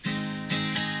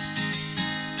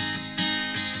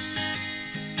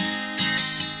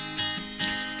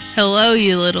Hello,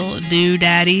 you little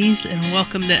doodaddies, and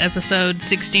welcome to episode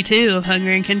 62 of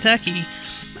Hungry in Kentucky.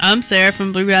 I'm Sarah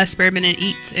from Bluegrass Bourbon and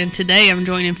Eats, and today I'm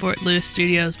joined in Fort Lewis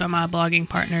Studios by my blogging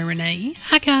partner, Renee.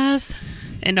 Hi, guys.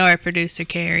 And our producer,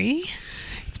 Carrie.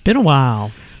 It's been a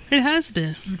while. It has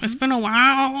been. Mm-hmm. It's been a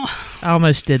while. I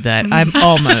almost did that. I'm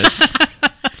almost.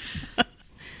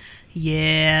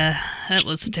 Yeah, that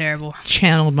was terrible.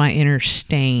 Channeled my inner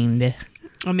Stained.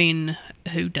 I mean,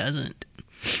 who doesn't?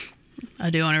 I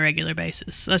do on a regular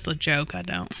basis. That's a joke. I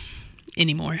don't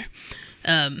anymore.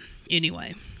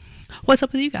 Anyway, what's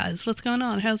up with you guys? What's going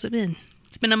on? How's it been?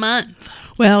 It's been a month.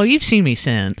 Well, you've seen me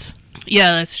since.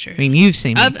 Yeah, that's true. I mean, you've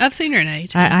seen me. I've seen Renee,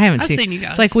 too. I haven't seen you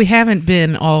guys. It's like we haven't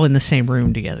been all in the same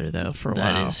room together, though, for a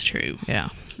while. That is true. Yeah.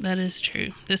 That is true.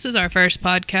 This is our first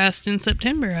podcast in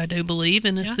September, I do believe,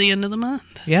 and it's the end of the month.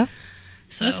 Yeah.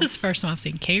 So this is the first time I've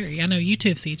seen Carrie. I know you two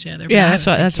have seen each other. Yeah, that's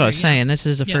what I was saying. This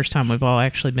is the first time we've all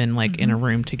actually been like in a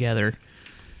room together.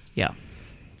 Yeah.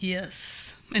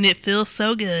 Yes. And it feels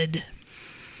so good.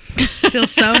 It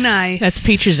feels so nice. That's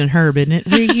Peaches and Herb, isn't it?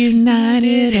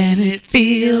 Reunited and it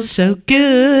feels so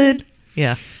good.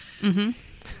 Yeah. Mm-hmm.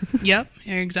 Yep,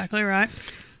 you're exactly right.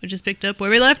 We just picked up where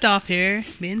we left off here,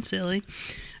 being silly.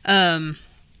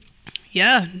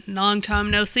 Yeah, long time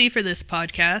no see for this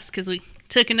podcast because we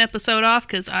took an episode off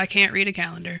because I can't read a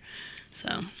calendar. So,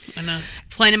 when I was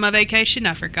planning my vacation,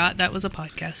 I forgot that was a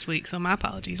podcast week. So, my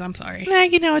apologies. I'm sorry. Nah,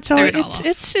 you know,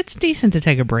 it's decent to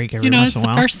take a break every once in a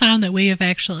while. It's the first time that we have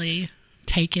actually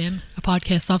taken a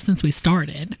podcast off since we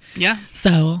started. Yeah.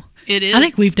 So, it is. I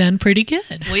think we've done pretty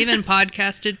good. We even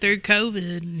podcasted through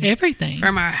COVID. Everything.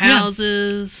 From our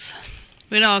houses.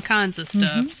 We did all kinds of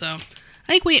stuff. So, I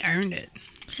think we earned it.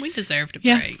 We deserved a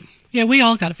break. Yeah, we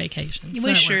all got a vacation. So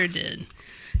we sure did.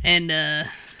 And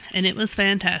it was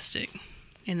fantastic.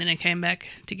 And then I came back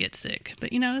to get sick.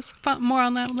 But, you know, it's fun. More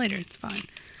on that later. It's fine.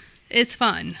 It's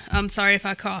fine. I'm sorry if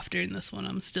I coughed during this one.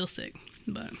 I'm still sick.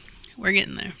 But we're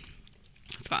getting there.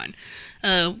 It's fine.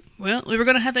 Well, we were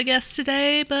going to have a guest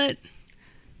today, but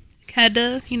had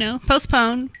to, you know,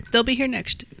 postpone. They'll be here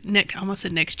next I almost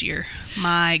said next year.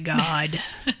 My God.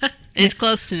 It's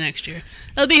close to next year.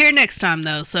 They'll be here next time,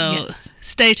 though. So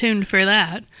stay tuned for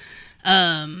that.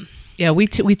 Yeah, we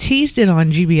teased it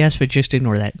on GBS, but just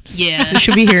ignore that. Yeah. It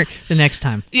should be here the next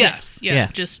time. Yes. Yeah.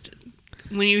 Just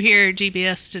when you hear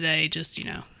GBS today, just, you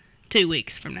know, 2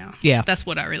 weeks from now. Yeah. That's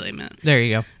what I really meant. There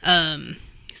you go.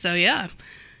 So, yeah.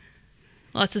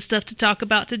 Lots of stuff to talk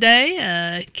about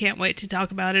today. Can't wait to talk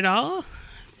about it all.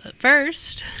 But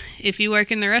first, if you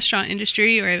work in the restaurant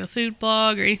industry or have a food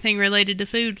blog or anything related to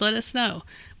food, let us know.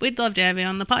 We'd love to have you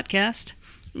on the podcast.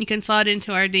 You can slide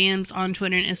into our DMs on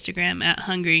Twitter and Instagram at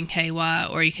hungryandky,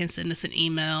 or you can send us an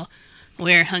email.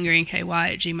 We're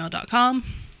hungryandky@gmail.com.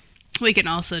 We can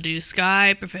also do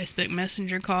Skype or Facebook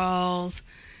Messenger calls,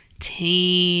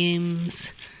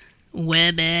 Teams,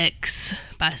 WebEx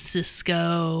by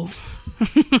Cisco.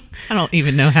 I don't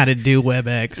even know how to do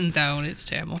WebEx. Don't, it's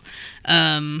terrible.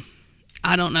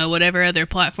 I don't know, whatever other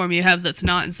platform you have that's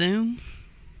not Zoom,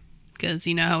 because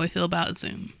you know how we feel about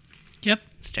Zoom. Yep.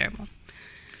 It's terrible.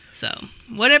 So,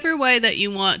 whatever way that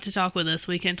you want to talk with us,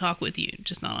 we can talk with you,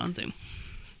 just not on Zoom.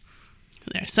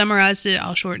 There, summarized it,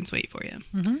 all short and sweet for you.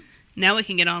 Mm-hmm. Now we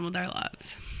can get on with our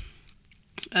lives.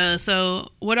 So,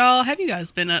 what all have you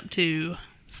guys been up to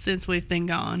since we've been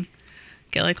gone?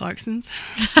 Kelly Clarkson's?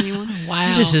 Anyone?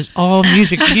 Wow. This is all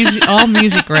music, all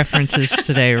music references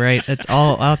today, right? That's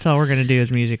all we're going to do is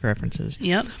music references.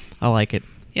 Yep. I like it.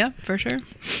 Yep, for sure.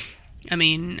 I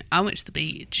mean, I went to the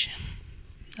beach.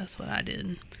 That's what I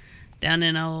did. Down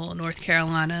in old North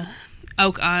Carolina,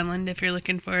 Oak Island, if you're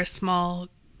looking for a small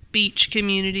beach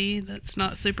community that's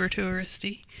not super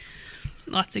touristy.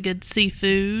 Lots of good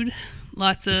seafood.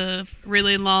 Lots of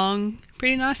really long,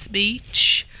 pretty nice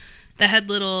beach. That had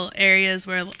little areas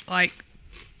where, like,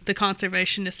 the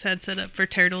conservationists had set up for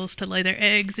turtles to lay their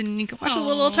eggs, and you could watch the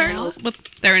little turtles. But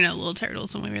there were no little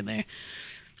turtles when we were there.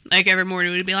 Like, every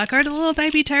morning we'd be like, are the little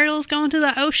baby turtles going to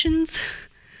the oceans?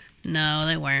 No,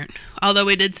 they weren't. Although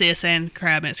we did see a sand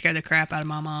crab, and it scared the crap out of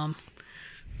my mom.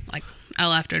 Like, I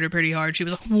laughed at her pretty hard. She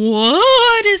was like,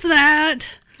 what is that?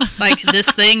 It's like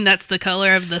this thing that's the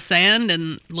color of the sand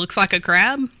and looks like a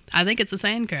crab. I think it's a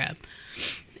sand crab.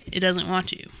 It doesn't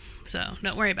want you. So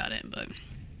don't worry about it. But,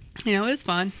 you know, it was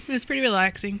fun. It was pretty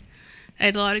relaxing. I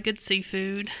ate a lot of good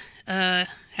seafood. Had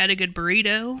a good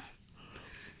burrito.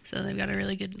 So they've got a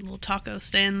really good little taco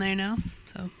stand there now.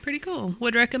 So pretty cool.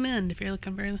 Would recommend if you're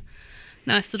looking for a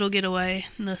nice little getaway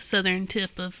in the southern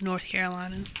tip of North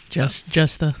Carolina. Just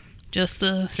the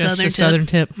southern tip. Southern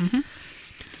tip.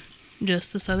 Mm-hmm.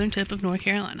 Just the southern tip of North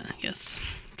Carolina. Yes.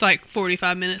 It's like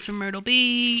 45 minutes from Myrtle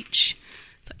Beach.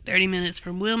 It's like 30 minutes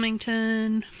from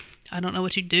Wilmington. I don't know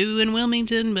what you do in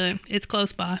Wilmington, but it's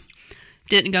close by.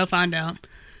 Didn't go find out.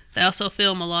 They also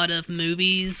film a lot of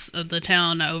movies of the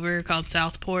town over called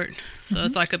Southport. So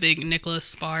it's like a big Nicholas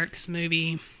Sparks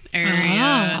movie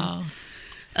area.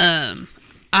 Oh.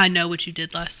 I Know What You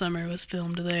Did Last Summer was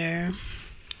filmed there.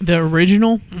 The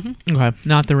original? Okay,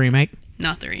 not the remake.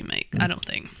 Not the remake, I don't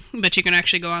think. But you can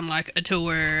actually go on like a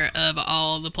tour of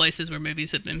all the places where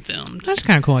movies have been filmed. That's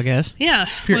kind of cool, I guess. Yeah.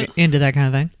 If you're into that kind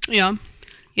of thing. Yeah.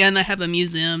 Yeah, and they have a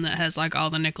museum that has like all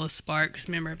the Nicholas Sparks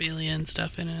memorabilia and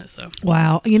stuff in it. So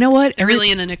Wow. You know what? they're really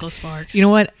into Nicholas Sparks. You know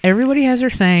what? Everybody has their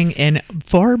thing, and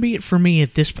far be it for me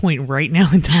at this point right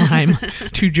now in time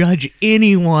to judge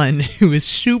anyone who is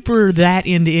super that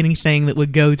into anything that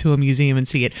would go to a museum and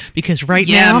see it. Because right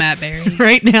now, Matt Berry.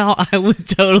 right now, I would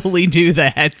totally do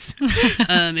that.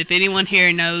 If anyone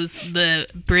here knows the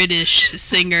British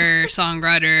singer,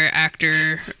 songwriter,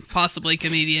 actor, possibly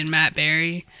comedian Matt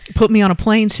Berry, Put me on a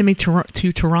plane, send me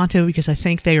to Toronto, because I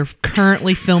think they are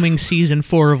currently filming season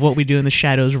 4 of What We Do in the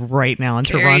Shadows right now in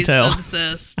Carrie's Toronto.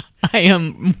 obsessed. I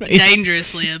am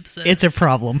Dangerously obsessed. It's a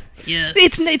problem. Yes.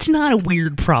 It's not a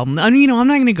weird problem. I mean, I'm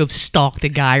not going to go stalk the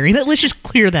guy or anything. Let's just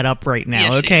clear that up right now,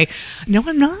 Yes, okay? No,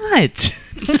 I'm not.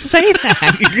 Don't say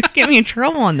that. You're going to get me in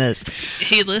trouble on this.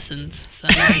 He listens. So.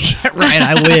 Right,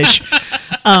 I wish.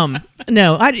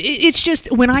 No, it's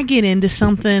just when I get into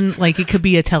something, like it could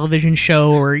be a television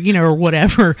show or, or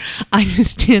whatever, I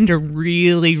just tend to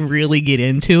really, really get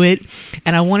into it.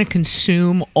 And I want to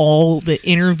consume all the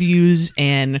interviews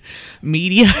and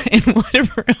media and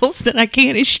whatever else that I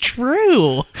can. It's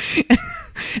true.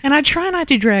 And I try not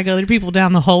to drag other people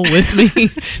down the hole with me.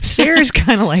 Sarah's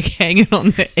kind of like hanging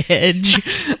on the edge.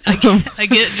 I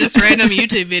get just random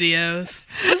YouTube videos.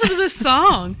 Listen to this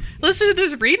song. Listen to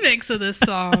this remix of this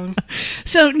song.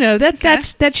 So no,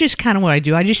 that's just kind of what I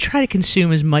do. I just try to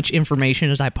consume as much information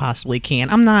as I possibly can.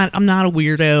 I'm not a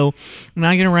weirdo. I'm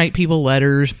not going to write people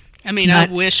letters. I mean, I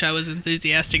wish I was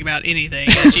enthusiastic about anything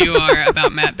as you are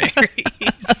about Matt Berry.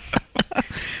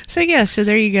 So yeah, so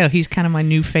there you go. He's kind of my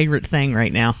new favorite thing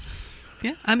right now.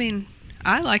 Yeah, I mean,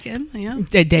 I like him. Yeah,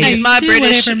 David, he's my do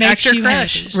British whatever makes actor you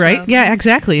crush. happy. right? So. Yeah,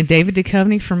 exactly. And David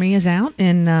Duchovny for me is out,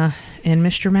 and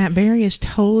Mr. Matt Berry is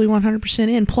totally 100%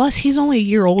 in. Plus, he's only a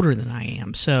year older than I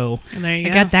am, so And there you I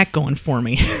go. got that going for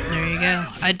me. There you go.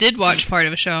 I did watch part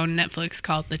of a show on Netflix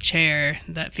called The Chair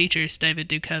that features David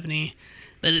Duchovny,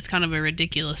 but it's kind of a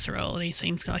ridiculous role, and he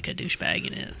seems like a douchebag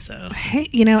in it. So Hey,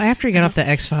 after he got off the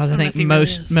X-Files, I I don't know think if he really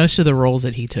is. most of the roles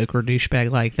that he took were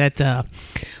douchebag. Like that,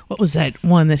 what was that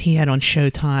one that he had on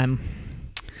Showtime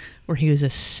where he was a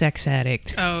sex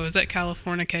addict? oh, is that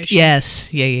Californication?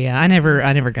 Yes, yeah. I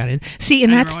never got it. See,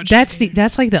 and I never watched that's it the either.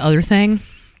 that's like the other thing.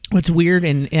 What's weird,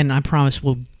 and I promise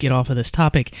we'll get off of this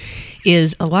topic,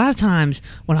 is a lot of times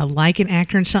when I like an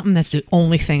actor in something, that's the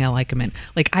only thing I like him in.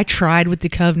 Like, I tried with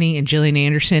Duchovny and Gillian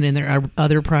Anderson, and there are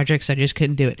other projects I just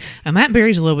couldn't do it. And Matt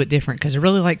Berry's a little bit different, because I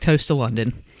really like Toast to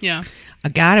London. Yeah. I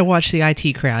gotta watch the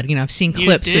IT Crowd. I've seen You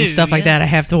clips and do, stuff like that. I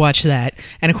yes. have to watch that.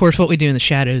 And of course, What We Do in the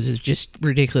Shadows is just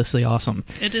ridiculously awesome.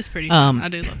 It is pretty fun. I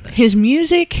do love that. His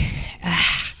music,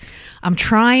 I'm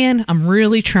trying. I'm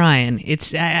really trying.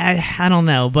 It's I don't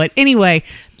know, but anyway,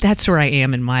 that's where I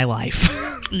am in my life.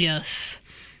 Yes.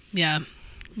 Yeah.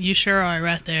 You sure are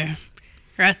right there.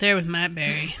 Right there with Matt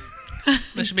Berry.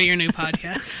 This should be your new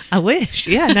podcast. I wish.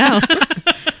 Yeah. No.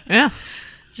 Yeah.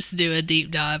 Just do a deep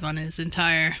dive on his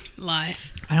entire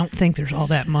life. I don't think there's all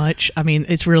that much. I mean,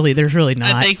 there's really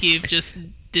not. I think you've just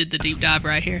did the deep dive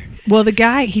right here. Well, the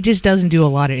guy, he just doesn't do a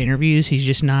lot of interviews. He's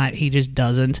just not. He just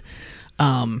doesn't.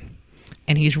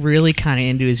 And he's really kind of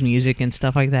into his music and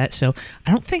stuff like that. So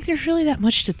I don't think there's really that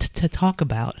much to talk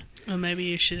about. Well, maybe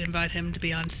you should invite him to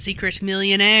be on Secret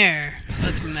Millionaire.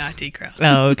 That's from the IT Crowd.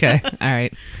 Oh, okay. All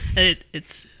right.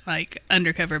 It's like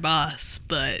Undercover Boss,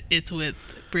 but it's with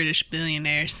British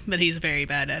billionaires. But he's very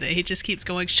bad at it. He just keeps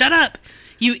going, "Shut up,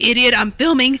 you idiot, I'm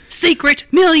filming Secret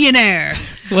Millionaire."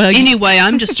 Well, Anyway,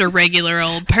 I'm just a regular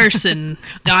old person.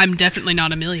 I'm definitely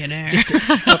not a millionaire.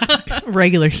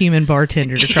 regular human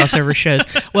bartender to crossover shows.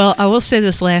 Well, I will say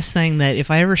this last thing, that if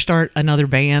I ever start another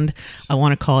band, I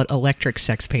want to call it Electric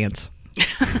Sex Pants.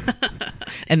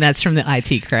 And that's from the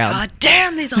IT Crowd. God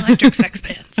damn these electric sex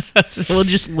pants. We'll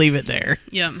just leave it there.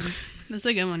 Yep. That's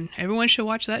a good one. Everyone should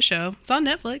watch that show. It's on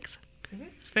Netflix.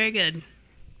 It's very good.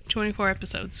 24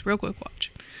 episodes. Real quick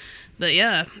watch. But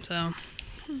yeah, so...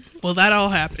 Well, that all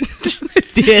happened.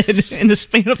 It did in the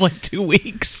span of like 2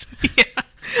 weeks. Yeah.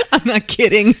 I'm not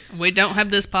kidding. We don't have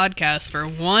this podcast for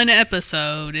one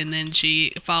episode, and then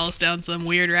she falls down some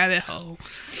weird rabbit hole.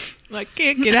 I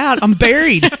can't get out. I'm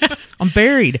buried. I'm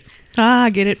buried. Ah, I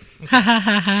get it.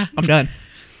 I'm done.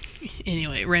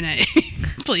 Anyway, Renee,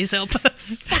 please help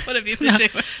us. What have you been doing?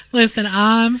 Listen,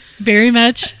 I'm very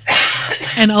much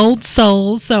an old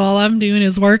soul, so all I'm doing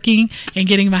is working and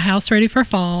getting my house ready for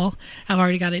fall. I've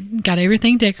already got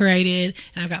everything decorated,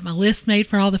 and I've got my list made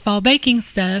for all the fall baking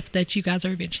stuff that you guys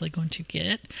are eventually going to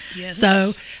get. Yes.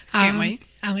 So Can't wait.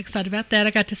 I'm excited about that. I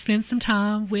got to spend some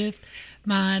time with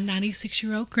my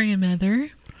 96-year-old grandmother.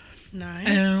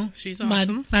 Nice. She's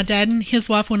awesome. My dad and his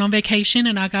wife went on vacation,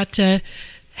 and I got to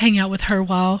hang out with her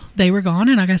while they were gone,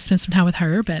 and I got to spend some time with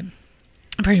her. But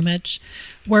pretty much,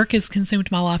 work has consumed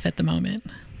my life at the moment.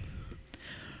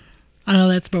 I know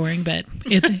that's boring, but so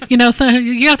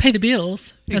you got to pay the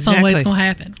bills. That's the only way it's going to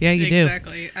happen. Yeah, you do.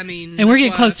 Exactly. I mean, And we're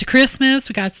getting close to Christmas.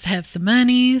 We got to have some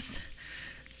monies.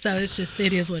 So it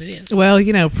is what it is. Well,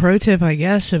 pro tip, I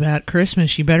guess, about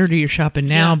Christmas, you better do your shopping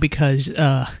now because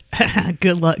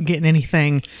good luck getting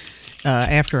anything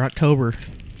after October.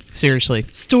 Seriously.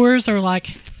 Stores are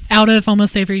like out of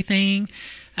almost everything.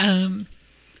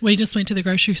 We just went to the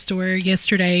grocery store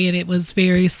yesterday, and it was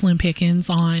very slim pickings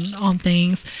on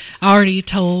things. I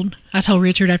told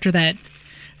Richard after that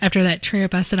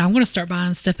trip, I said, I'm going to start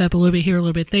buying stuff up a little bit here, a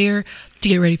little bit there to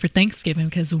get ready for Thanksgiving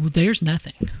because there's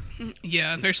nothing.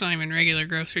 Yeah, there's not even regular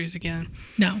groceries again.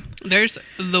 No. There's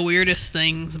the weirdest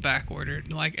things back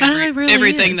ordered. Like It really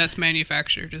everything is. that's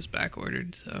manufactured is back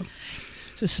ordered. So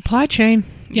It's a supply chain.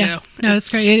 Yeah. No,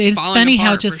 it's great. It's falling funny how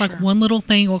apart just for like sure. one little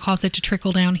thing will cause it to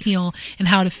trickle downhill and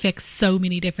how it affects so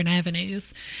many different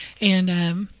avenues.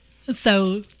 And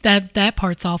so that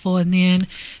part's awful. And then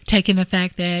taking the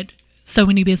fact that so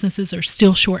many businesses are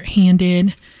still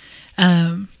shorthanded,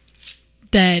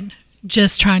 that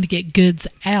just trying to get goods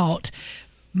out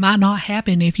might not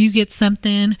happen. If you get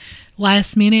something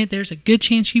last minute, there's a good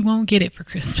chance you won't get it for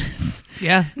Christmas.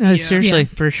 Yeah. No, seriously.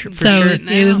 Yeah. For sure. So sure.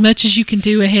 as much as you can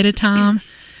do ahead of time,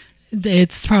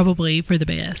 it's probably for the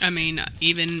best. I mean,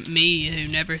 even me who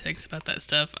never thinks about that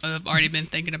stuff, I've already been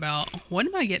thinking about what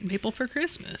am I getting people for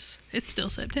Christmas? It's still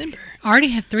September. I already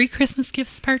have 3 Christmas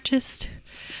gifts purchased,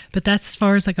 but that's as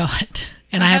far as I got.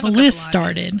 And I I have have a a couple list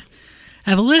started. ideas. I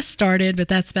have a list started, but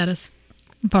that's about as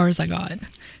far as I got.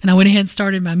 And I went ahead and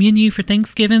started my menu for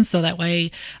Thanksgiving, so that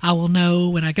way I will know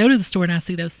when I go to the store and I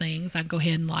see those things, I go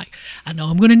ahead and I know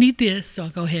I'm going to need this, so I'll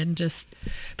go ahead and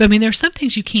but I mean, there's some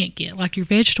things you can't get, like your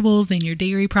vegetables and your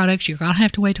dairy products. You're going to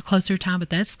have to wait till closer time, but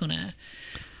that's going to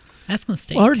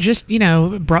stink. Or just,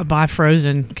 buy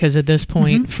frozen because at this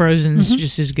point, frozen's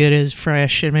just as good as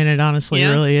fresh. I mean, it honestly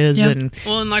Yeah. really is. Yep. And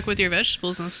Well, and like with your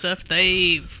vegetables and stuff,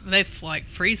 they like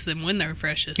freeze them when they're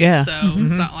freshest. Yeah. So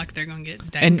it's not like they're going to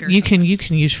get dank and or you something.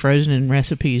 can use frozen in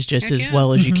recipes just Heck as yeah.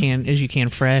 well as you can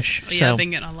fresh. Yeah, So I've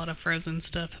been getting a lot of frozen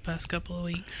stuff the past couple of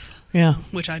weeks, yeah,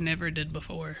 which I never did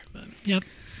before. But Yep.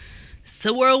 it's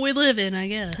the world we live in, I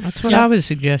guess. that's what Yeah. I would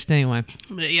suggest anyway.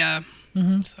 But yeah,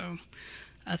 so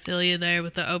I feel you there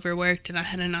with the overworked, and I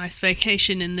had a nice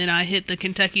vacation, and then I hit the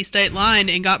Kentucky state line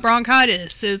and got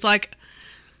bronchitis. It's like,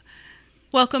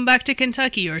 welcome back to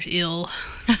Kentucky, or ill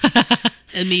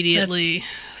immediately.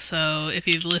 So if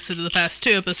you've listened to the past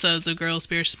 2 episodes of Girls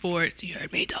Beer Sports, you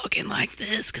heard me talking like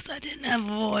this because I didn't have a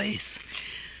voice.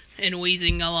 And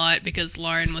wheezing a lot because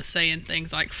Lauren was saying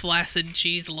things like flaccid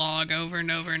cheese log over and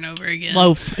over and over again.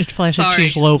 Loaf. It's flaccid Sorry,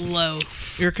 cheese loaf.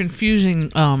 loaf. You're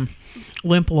confusing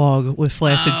limp log with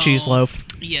flaccid cheese Oh. loaf.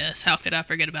 Yes, how could I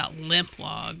forget about limp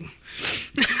log?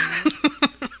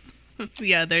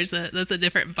 Yeah, that's a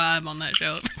different vibe on that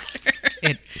show.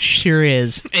 It sure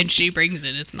is. And she brings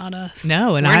it. It's not us.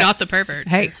 No, and we're I- not the perverts.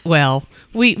 Hey, well,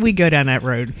 we go down that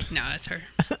road. No, it's her.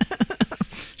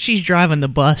 She's driving the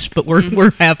bus, but we're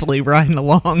happily riding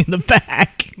along in the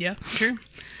back. Yeah, true.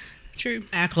 True.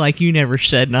 Act like you never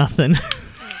said nothing.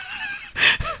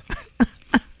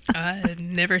 I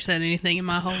never said anything in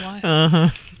my whole life.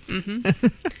 Uh-huh.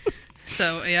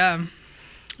 So yeah,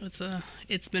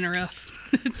 it's been rough.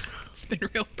 It's been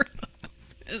real rough.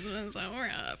 It's been so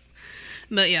rough.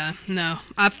 But yeah, no,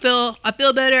 I feel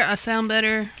better. I sound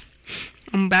better.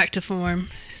 I'm back to form.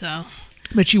 So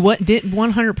But you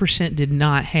 100% did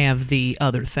not have the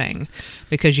other thing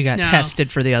because you got No. tested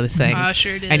for the other thing. I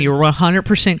sure did. And you were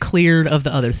 100% cleared of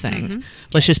the other thing.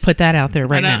 Let's just put that out there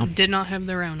right and I now. did not have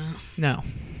the Rona. No.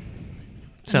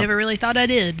 I never really thought I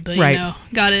did, but Right.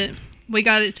 got it. We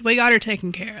got her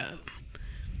taken care of.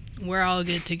 We're all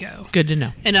good to go. Good to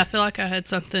know. And I feel like I had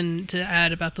something to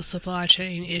add about the supply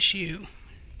chain issue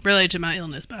related to my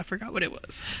illness, but I forgot what it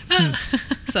was.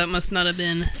 So it must not have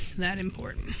been that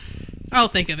important. I'll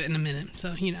think of it in a minute.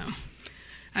 So,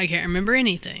 I can't remember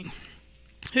anything.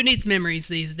 Who needs memories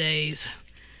these days?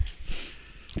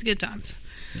 It's good times.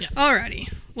 Yeah.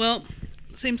 Alrighty. Well,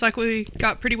 seems like we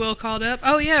got pretty well caught up.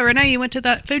 Oh, yeah, Renee, you went to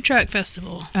that food truck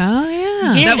festival. Oh,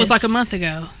 yeah. Yeah. That was like a Yes. month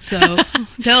ago. So,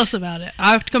 tell us about it.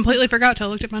 I completely forgot till I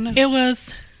looked at my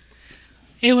notes.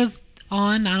 It was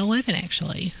on 9/11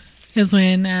 actually. Is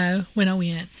when I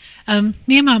went.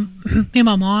 Me and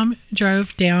my mom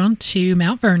drove down to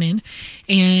Mount Vernon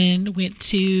and went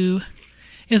to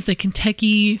the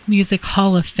Kentucky Music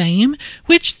Hall of Fame,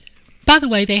 which, by the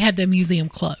way, they had the museum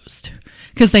closed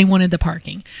because they wanted the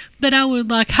parking. But I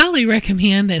would highly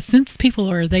recommend that since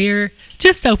people are there,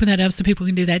 just open that up so people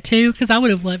can do that too, because I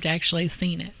would have loved to actually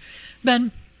seen it. But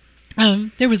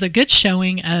there was a good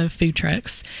showing of food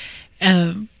trucks.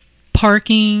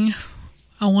 Parking,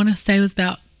 I want to say, was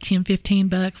about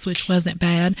 $10-15, which wasn't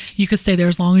bad. You could stay there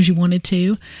as long as you wanted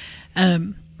to.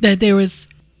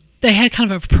 They had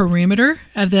kind of a perimeter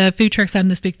of the food trucks out in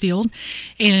this big field,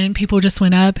 and people just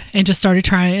went up and just started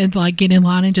trying, get in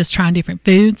line and just trying different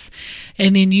foods.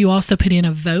 And then you also put in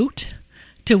a vote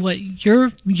to what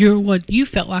what you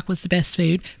felt like was the best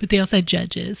food, but they also had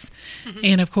judges. Mm-hmm.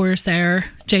 And of course, our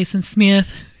Jason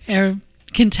Smith, our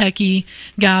Kentucky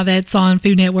guy that's on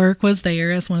Food Network, was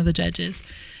there as one of the judges.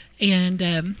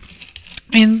 And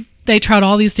they tried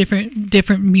all these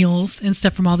different meals and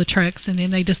stuff from all the trucks, and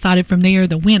then they decided from there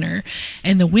the winner,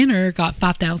 and the winner got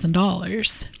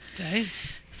 $5,000. Dang.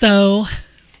 So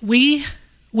we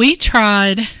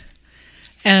tried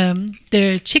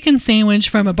their chicken sandwich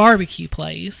from a barbecue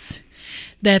place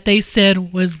that they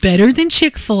said was better than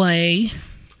Chick-fil-A,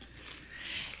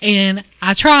 and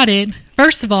I tried it.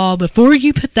 First of all, before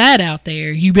you put that out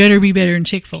there, you better be better than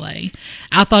Chick-fil-A.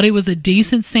 I thought it was a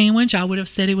decent sandwich. I would have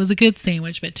said it was a good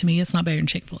sandwich, but to me, it's not better than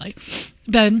Chick-fil-A.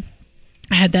 But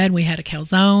I had that, and we had a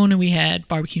calzone, and we had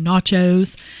barbecue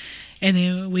nachos, and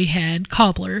then we had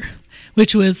cobbler,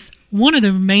 which was one of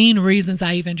the main reasons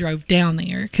I even drove down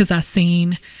there, because I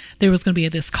seen there was going to be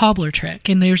this cobbler truck,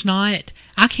 and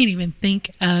I can't even think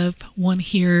of one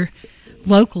here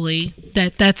locally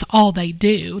that's all they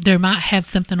do. There might have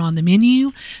something on the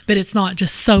menu, but it's not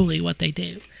just solely what they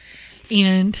do.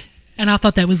 And I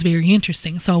thought that was very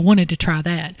interesting, so I wanted to try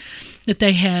that. That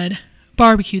they had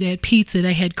barbecue, they had pizza,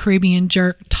 they had Caribbean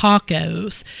jerk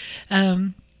tacos,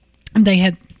 and they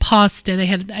had pasta, they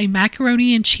had a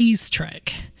macaroni and cheese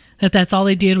truck. That's all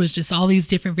they did was just all these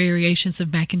different variations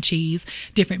of mac and cheese,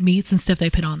 different meats and stuff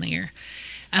they put on there.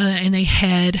 And they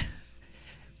had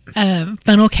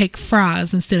funnel cake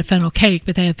fries instead of funnel cake,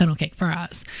 but they had funnel cake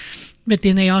fries. But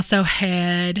then they also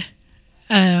had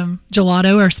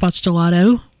gelato, or Spots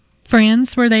Gelato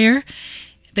friends were there.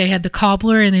 They had the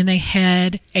cobbler, and then they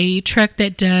had a truck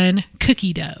that done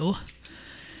cookie dough.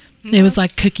 Mm-hmm. It was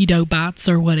like cookie dough bites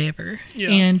or whatever.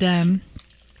 Yeah.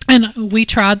 And we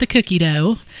tried the cookie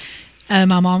dough. My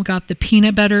mom got the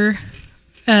peanut butter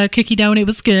cookie dough, and it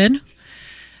was good.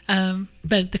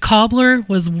 But the cobbler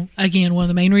was, again, one of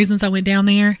the main reasons I went down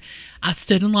there. I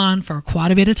stood in line for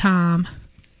quite a bit of time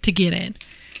to get it.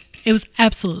 It was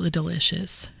absolutely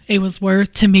delicious. It was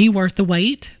worth the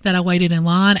wait that I waited in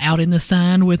line out in the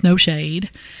sun with no shade.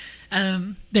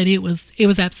 That it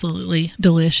was absolutely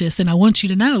delicious. And I want you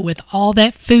to know, with all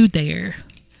that food there,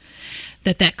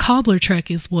 that cobbler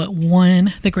truck is what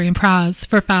won the grand prize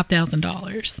for $5,000.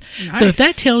 Nice. So if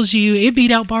that tells you, it beat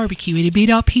out barbecue, it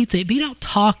beat out pizza, it beat out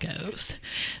tacos.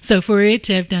 So for it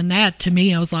to have done that, to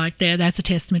me, I was like, that's a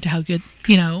testament to how good,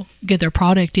 good their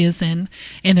product is and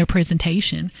their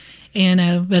presentation.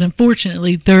 And but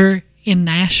unfortunately, they're in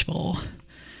Nashville,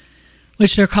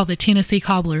 which they're called the Tennessee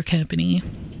Cobbler Company.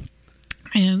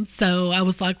 And so I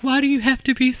was like, why do you have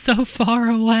to be so far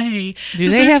away? Do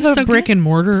they have a brick and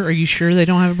mortar? Are you sure they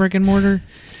don't have a brick and mortar?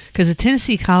 Because the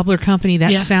Tennessee Cobbler Company,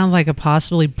 that sounds like a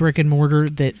possibly brick and mortar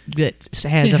that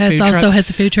has a food truck. Also has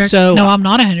a food truck. So no, I'm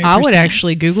not 100%. I would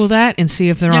actually Google that and see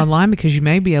if they're online, because you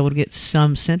may be able to get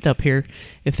some sent up here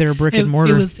if they're a brick and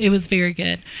mortar. It was very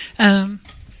good.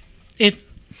 If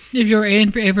you're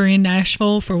ever in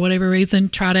Nashville for whatever reason,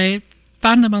 try to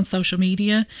find them on social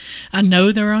media. I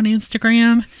know they're on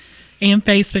Instagram and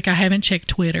Facebook. I haven't checked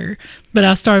Twitter, but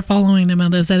I started following them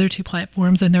on those other two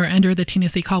platforms, and they're under the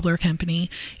Tennessee Cobbler Company.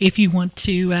 If you want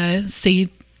to see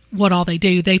what all they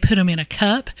do, they put them in a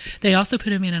cup. They also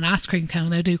put them in an ice cream cone.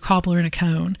 They do cobbler in a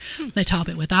cone. They top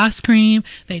it with ice cream.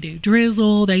 They do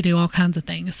drizzle. They do all kinds of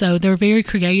things. So they're very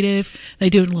creative.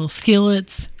 They do it in little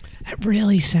skillets. It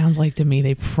really sounds like to me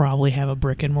they probably have a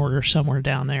brick and mortar somewhere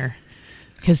down there.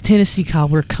 Because Tennessee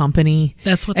Cobbler Company,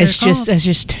 that's what they're called. That's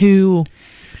just too.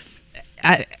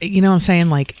 you know what I'm saying?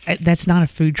 Like, that's not a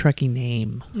food trucky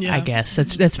name, Yeah. I guess.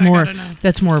 That's I more gotta know.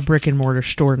 that's more a brick and mortar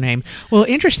store name. Well,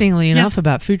 interestingly enough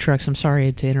about food trucks, I'm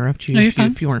sorry to interrupt you, No, you're if you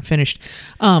fine. if you weren't finished.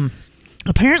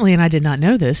 Apparently, and I did not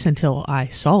know this until I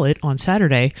saw it on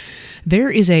Saturday, there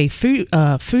is a food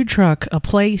truck, a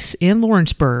place in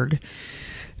Lawrenceburg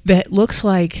that looks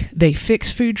like they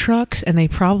fix food trucks, and they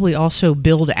probably also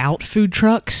build out food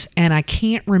trucks. And I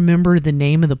can't remember the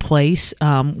name of the place.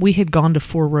 We had gone to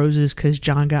Four Roses because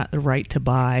John got the right to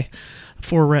buy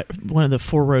one of the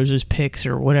Four Roses picks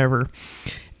or whatever.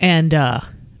 And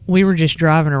we were just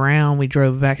driving around. We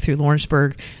drove back through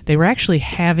Lawrenceburg. They were actually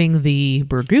having the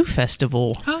Burgoo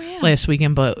Festival last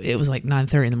weekend, but it was like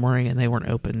 9:30 in the morning and they weren't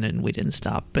open and we didn't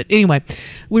stop. But anyway,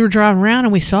 we were driving around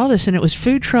and we saw this and it was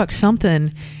food truck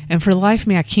something. And for the life of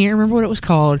me, I can't remember what it was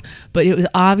called, but it was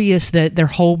obvious that their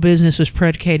whole business was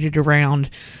predicated around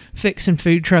fixing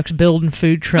food trucks, building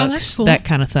food trucks, that's cool. that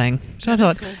kind of thing. So I That is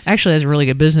thought, cool. actually, that's a really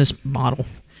good business model.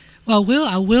 Well,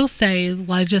 I will say,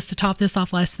 like, just to top this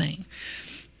off, last thing.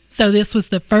 So this was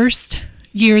the first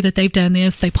year that they've done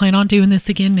this. They plan on doing this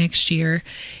again next year.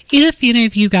 If any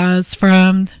of you guys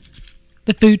from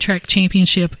the Food Truck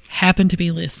Championship happen to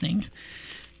be listening,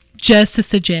 just a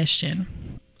suggestion.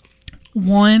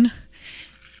 One,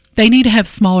 they need to have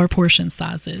smaller portion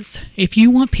sizes. If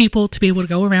you want people to be able to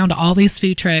go around to all these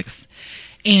food trucks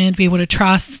and be able to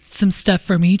try some stuff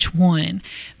from each one,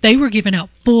 they were giving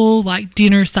out full, like,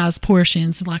 dinner size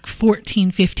portions, like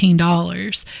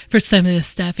 $14-15 for some of this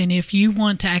stuff. And if you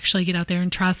want to actually get out there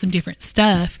and try some different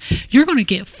stuff, you're going to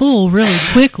get full really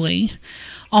quickly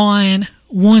on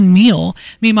one meal.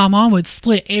 Me and my mom would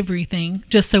split everything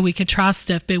just so we could try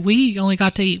stuff, but we only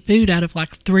got to eat food out of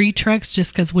like 3 trucks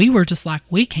just because we were just like,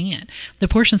 we can't. The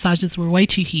portion sizes were way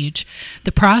too huge.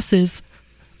 The prices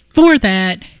for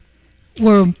that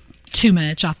were too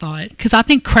much, I thought, because I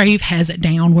think Crave has it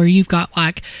down where you've got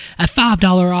like a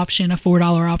 $5 option, a $4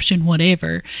 option,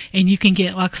 whatever, and you can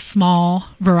get like small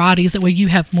varieties that way you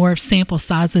have more sample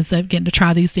sizes of getting to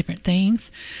try these different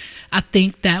things. I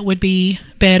think that would be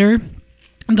better.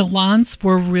 The lines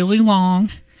were really long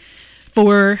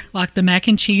for like the mac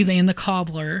and cheese and the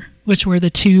cobbler, which were the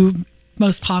 2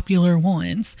 most popular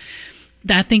ones.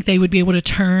 I think they would be able to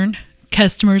turn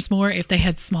customers more if they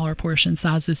had smaller portion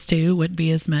sizes too. Wouldn't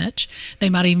be as much. They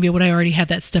might even be able to already have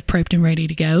that stuff prepped and ready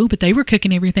to go, but they were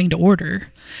cooking everything to order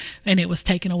and it was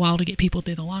taking a while to get people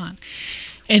through the line.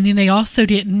 And then they also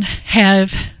they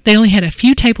only had a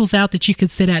few tables out that you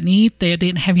could sit out and eat. They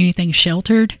didn't have anything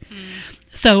sheltered.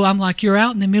 So I'm like, you're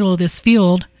out in the middle of this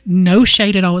field, no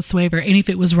shade at all whatsoever, and if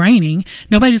it was raining,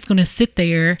 nobody's going to sit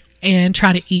there and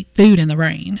try to eat food in the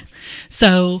rain.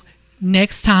 So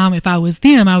next time, if I was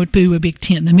them, I would do a big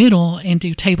tent in the middle and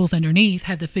do tables underneath,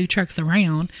 have the food trucks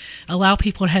around, allow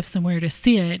people to have somewhere to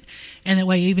sit, and that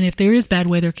way, even if there is bad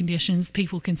weather conditions,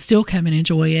 people can still come and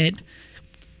enjoy it.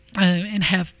 And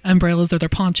have umbrellas or their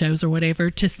ponchos or whatever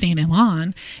to stand in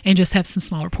line and just have some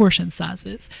smaller portion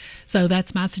sizes. So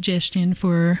that's my suggestion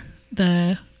for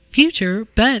the future.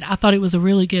 But I thought it was a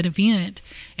really good event,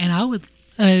 and I would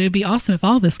it'd be awesome if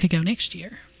all of us could go next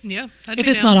year. Yeah. If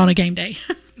it's not on a game day.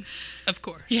 Of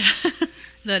course. Yeah.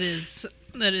 That is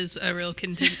a real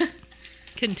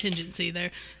contingency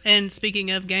there. And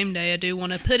speaking of game day, I do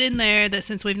want to put in there that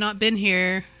since we've not been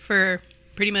here for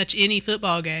pretty much any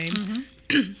football game,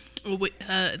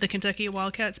 the Kentucky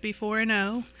Wildcats be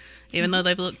 4-0, even though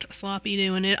they've looked sloppy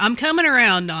doing it. I'm coming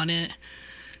around on it.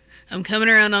 A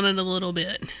little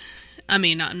bit. I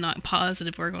mean, I'm not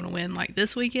positive we're going to win like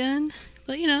this weekend,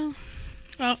 but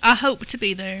well, I hope to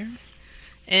be there.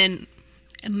 And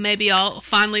maybe I'll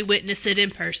finally witness it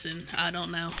in person. I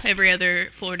don't know. Every other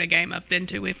Florida game I've been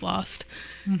to, we've lost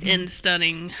in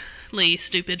stunningly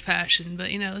stupid fashion,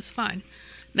 but it's fine.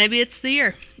 Maybe it's the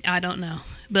year. I don't know.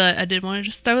 But I did want to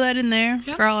just throw that in there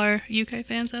for all our UK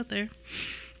fans out there.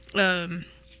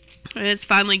 It's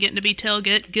finally getting to be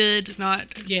tailgate good,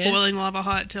 not boiling lava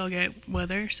hot tailgate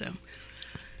weather. So,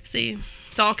 see,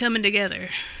 it's all coming together.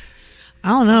 I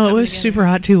don't know. It was super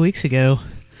hot 2 weeks ago.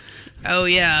 Oh,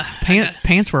 yeah.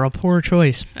 Pants were a poor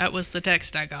choice. That was the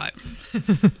text I got.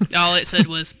 All it said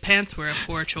was, pants were a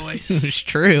poor choice. It's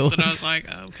true. But I was like,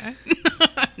 oh, okay.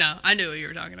 No, I knew what you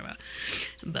were talking about.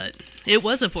 But it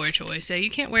was a poor choice. Yeah, you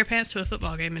can't wear pants to a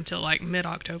football game until like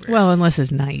mid-October. Well, unless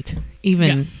it's night.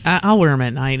 I'll wear them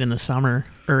at night in the summer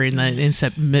or in and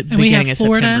beginning we have of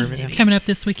Florida September. coming up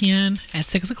this weekend at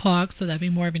 6:00, so that'd be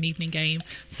more of an evening game.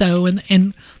 So,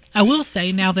 and I will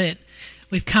say now that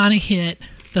we've kind of hit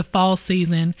the fall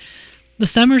season, the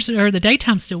summers or the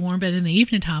daytime's still warm, but in the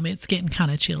evening time it's getting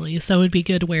kind of chilly. So it'd be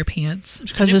good to wear pants.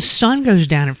 Because the sun goes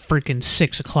down at freaking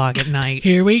 6 o'clock at night.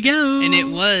 Here we go. And it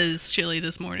was chilly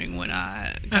this morning when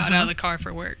I got out of the car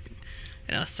for work.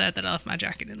 And I set that off my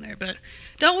jacket in there. But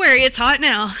don't worry, it's hot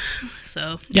now.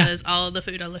 So, because all of the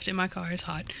food I left in my car is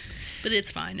hot. But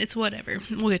it's fine. It's whatever.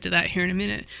 We'll get to that here in a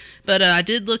minute. But I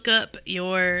did look up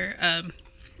your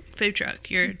food truck,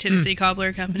 your Tennessee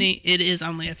Cobbler Company. It is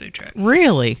only a food truck.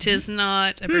 Really? Tis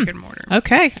not a brick and mortar.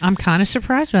 Okay. I'm kind of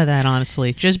surprised by that,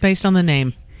 honestly, just based on the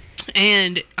name.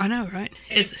 And I know, right?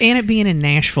 And it being in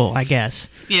Nashville, I guess.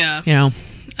 Yeah. You know?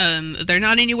 They're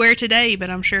not anywhere today, but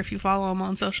I'm sure if you follow them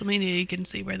on social media, you can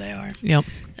see where they are. Yep.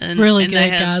 And, Really and good, they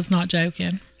have, guys. Not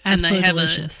joking. And Absolutely they have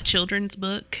delicious. a children's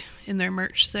book in their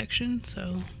merch section.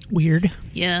 So, Weird.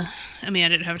 yeah. I mean, I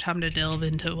didn't have time to delve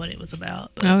into what it was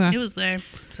about, but Okay. it was there.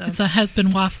 So, It's a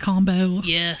husband-wife combo.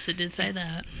 yes, it did say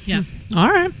that. Yeah. All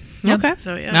right. Yep. Okay.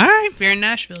 So, yeah. All right. If you're in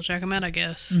Nashville, check them out, I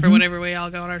guess, for whenever we all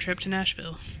go on our trip to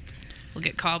Nashville. We'll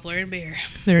get cobbler and beer,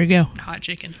 There you go. hot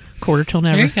chicken. Quarter till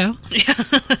There never. you go.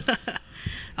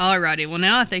 Alrighty, well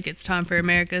now I think it's time for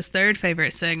America's third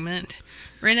favorite segment,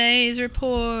 Renee's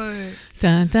Report.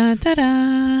 Dun, dun, da,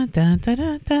 da, dun, da,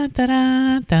 da, da,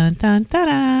 da, dun, dun, da,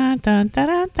 da, dun,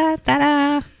 da, da, da,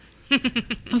 da.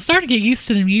 I'm starting to get used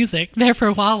to the music. There for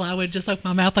a while, I would just open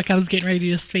my mouth like I was getting ready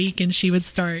to speak, and she would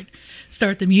start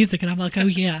the music, and I'm like, oh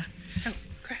yeah. Oh,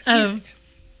 crap, music.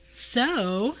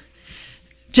 So,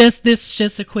 just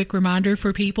a quick reminder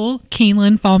for people: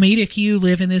 Keeneland Fall Meet. If you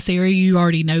live in this area, you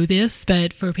already know this,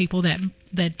 but for people that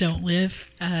don't live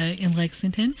in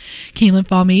Lexington, Keeneland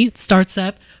Fall Meet starts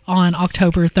up on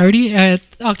October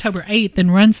 8th,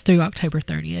 and runs through October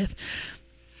 30th.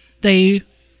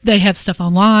 They have stuff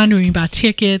online where you can buy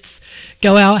tickets,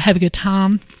 go out, have a good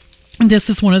time. This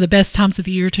is one of the best times of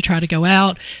the year to try to go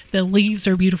out. The leaves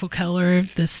are beautiful color.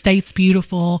 The state's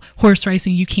beautiful. Horse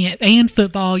racing, and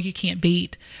football, you can't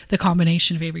beat the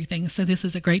combination of everything. So this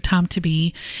is a great time to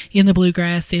be in the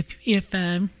bluegrass if you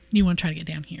want to try to get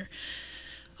down here.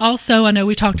 Also, I know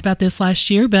we talked about this last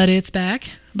year, but it's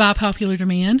back by popular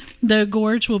demand. The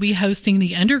Gorge will be hosting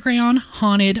the Underground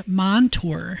Haunted Mine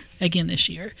Tour again this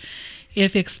year.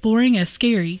 If exploring a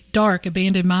scary, dark,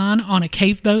 abandoned mine on a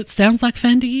cave boat sounds like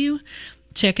fun to you,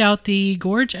 check out the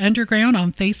Gorge Underground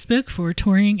on Facebook for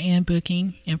touring and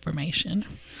booking information.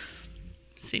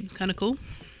 Seems kind of cool.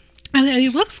 And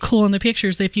it looks cool in the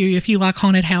pictures if you like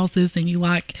haunted houses and you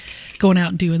like going out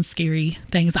and doing scary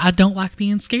things. I don't like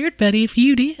being scared, but if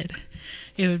you did,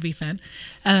 it would be fun.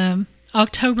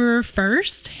 October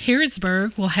 1st,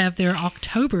 Harrodsburg will have their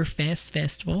Oktoberfest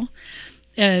festival.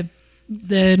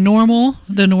 The normal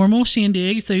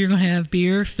shindig, so you're going to have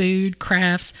beer, food,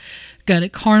 crafts, got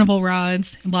it, carnival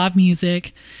rides, live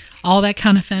music, all that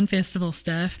kind of fun festival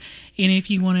stuff. And if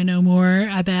you want to know more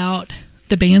about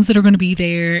the bands that are going to be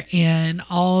there and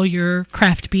all your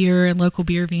craft beer and local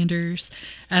beer vendors,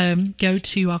 go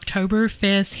to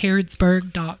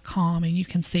oktoberfestharrodsburg.com and you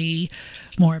can see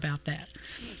more about that.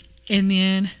 And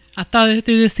then I thought I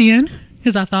threw this in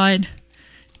because I thought,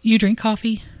 you drink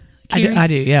coffee? I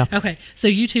do, yeah. Okay, so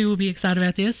you two will be excited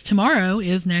about this. Tomorrow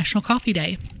is National Coffee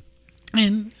Day.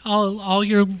 And all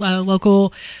your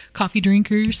local coffee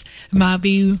drinkers might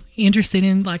be interested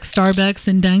in, like Starbucks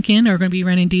and Dunkin' are going to be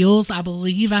running deals. I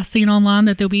believe I've seen online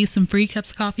that there'll be some free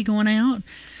cups of coffee going out.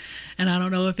 And I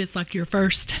don't know if it's like your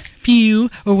first few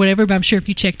or whatever, but I'm sure if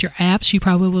you checked your apps, you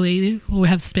probably will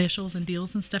have specials and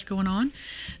deals and stuff going on.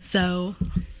 So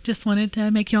just wanted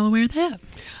to make y'all aware of that.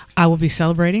 I will be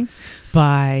celebrating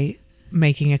by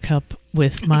making a cup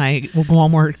with my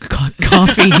Walmart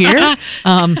coffee here,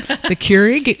 the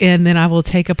Keurig, and then I will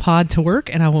take a pod to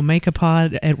work and I will make a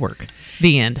pod at work.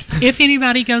 The end. If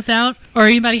anybody goes out or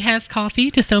anybody has coffee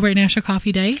to celebrate National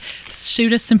Coffee Day,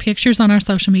 shoot us some pictures on our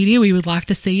social media. We would like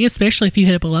to see, especially if you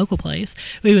hit up a local place,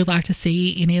 we would like to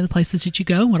see any of the places that you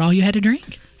go and what all you had to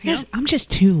drink. Yes, I'm just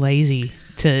too lazy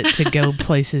to go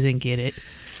places and get it.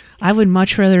 I would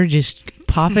much rather just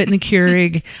pop it in the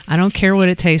Keurig. I don't care what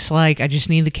it tastes like. I just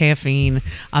need the caffeine.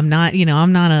 I'm not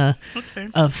That's fair.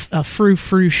 a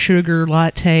frou sugar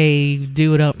latte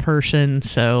do it up person.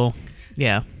 So,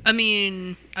 yeah. I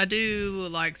mean, I do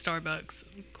like Starbucks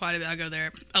quite a bit. I go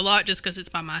there a lot just because it's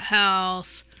by my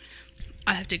house.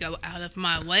 I have to go out of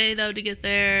my way, though, to get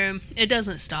there. It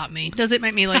doesn't stop me. Does it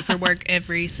make me late for work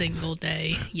every single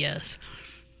day? Yes.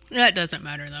 That doesn't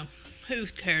matter, though. Who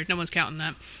cares? No one's counting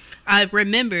that. I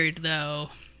remembered, though,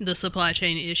 the supply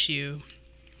chain issue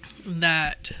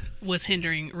that was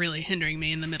really hindering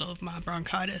me in the middle of my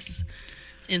bronchitis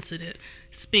incident.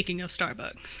 Speaking of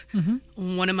Starbucks,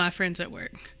 one of my friends at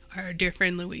work, our dear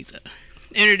friend Louisa,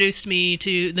 introduced me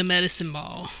to the medicine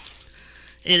ball.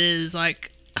 It is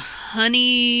like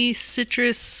honey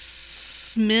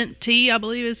citrus mint tea, I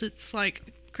believe is its like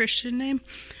Christian name.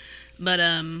 But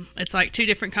it's like 2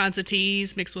 different kinds of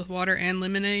teas mixed with water and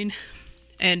lemonade.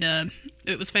 And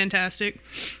it was fantastic.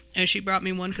 And she brought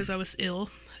me one because I was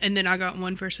ill. And then I got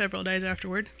one for several days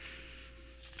afterward.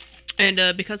 And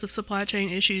because of supply chain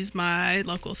issues, my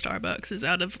local Starbucks is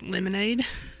out of lemonade.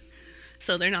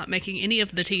 So they're not making any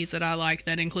of the teas that I like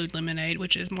that include lemonade,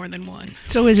 which is more than one.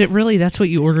 So is it really, that's what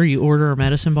you order? You order a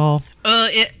medicine ball?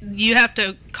 You have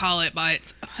to call it by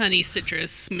its honey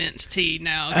citrus mint tea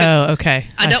now. Oh, okay.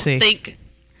 I don't see. think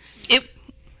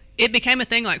it became a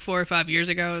thing like 4 or 5 years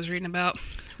ago I was reading about,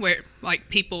 where like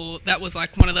people, that was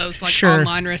like one of those like Sure.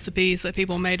 online recipes that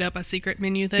people made up, a secret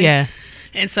menu thing. Yeah.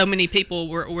 And so many people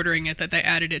were ordering it that they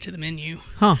added it to the menu.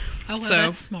 Huh. Oh, well, So-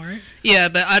 that's smart. Yeah,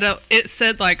 but I don't, it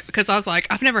said like, because I was like,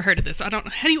 I've never heard of this. How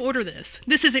do you order this?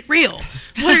 This isn't real.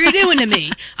 What are you doing to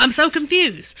me? I'm so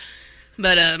confused.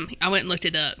 But I went and looked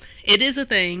it up. It is a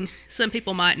thing. Some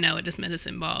people might know it as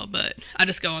medicine ball, but I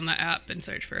just go on the app and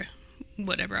search for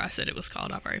whatever I said it was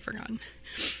called. I've already forgotten.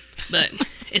 But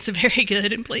it's very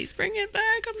good, and please bring it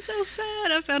back. I'm so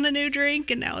sad. I found a new drink,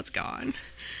 and now it's gone.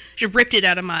 She ripped it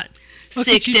out of my Well,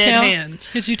 sick, dead hands.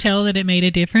 Could you tell that it made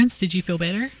a difference? Did you feel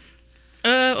better?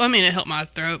 I mean, it helped my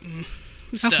throat and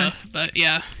stuff, but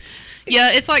yeah.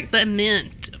 Yeah, it's like the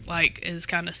mint, like, is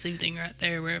kind of soothing right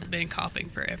there, where I've been coughing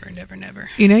forever and ever and ever.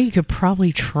 You know, you could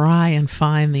probably try and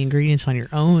find the ingredients on your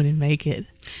own and make it.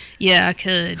 Yeah, I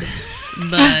could,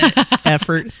 but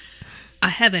Effort. I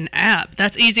have an app.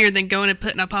 That's easier than going and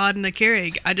putting a pod in the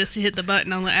Keurig. I just hit the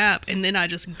button on the app, and then I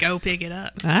just go pick it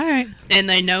up. All right. And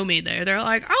they know me there. They're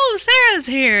like, oh, Sarah's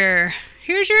here.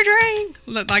 Here's your drink.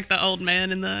 Look like the old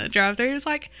man in the drive-thru. He's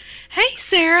like, hey,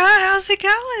 Sarah, how's it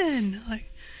going? Like,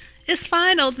 it's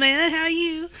fine, old man. How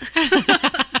you?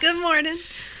 Good morning.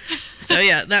 So,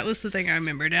 yeah, that was the thing I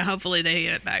remember. Now, hopefully they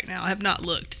get it back now. I have not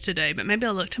looked today, but maybe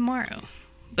I'll look tomorrow.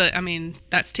 But, I mean,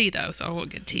 that's tea, though, so I won't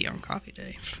get tea on coffee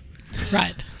day.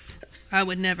 Right. I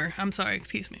would never. I'm sorry.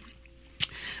 Excuse me.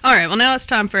 All right. Well, now it's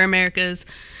time for America's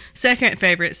second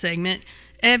favorite segment.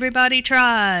 Everybody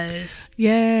tries.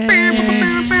 Yay.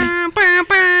 Whatever.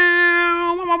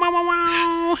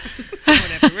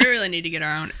 We really need to get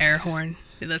our own air horn.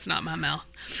 That's not my mouth.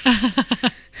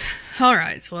 All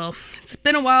right. Well, it's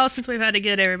been a while since we've had a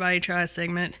good Everybody Try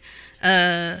segment.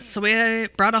 So we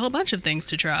brought a whole bunch of things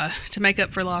to try to make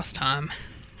up for lost time.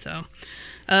 So,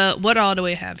 what all do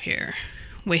we have here?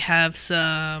 We have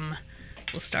some...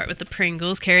 We'll start with the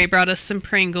Pringles. Carrie brought us some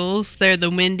Pringles. They're the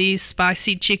Wendy's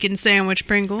spicy chicken sandwich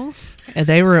Pringles. And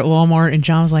they were at Walmart, and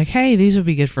John was like, hey, these would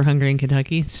be good for Hungry in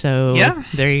Kentucky. So, Yeah.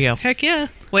 there you go. Heck yeah.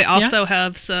 We also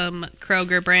have some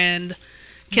Kroger brand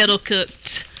kettle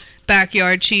cooked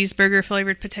backyard cheeseburger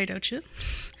flavored potato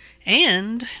chips.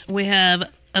 And we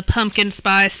have a pumpkin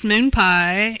spice moon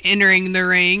pie entering the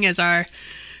ring as our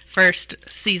first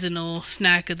seasonal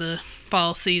snack of the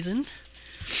fall season.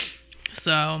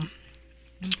 So...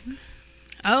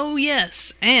 Oh,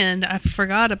 yes. And I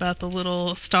forgot about the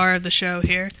little star of the show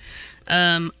here.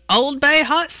 Old Bay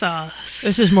hot sauce.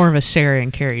 This is more of a Sarah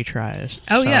and Carrie tries.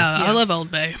 Oh, So, yeah. I love Old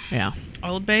Bay. Yeah.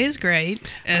 Old Bay is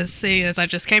great. As I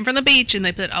just came from the beach and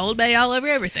they put Old Bay all over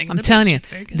everything. I'm telling you,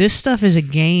 this stuff is a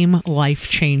game life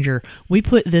changer. We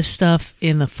put this stuff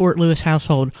in the Fort Lewis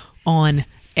household on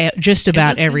just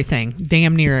about everything.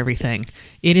 Damn near everything.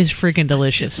 It is freaking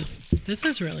delicious. This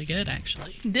is really good,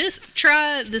 actually.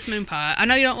 Try this moon pie. I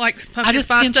know you don't like I pumpkin just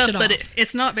spice pinched stuff, it but off.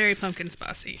 it's not very pumpkin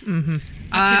spicy. Mm-hmm.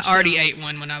 I already ate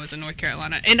one when I was in North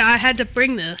Carolina, and I had to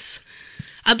bring this.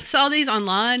 I saw these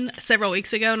online several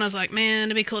weeks ago, and I was like, man,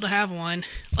 it'd be cool to have one.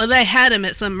 Well, they had them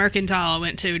at some mercantile I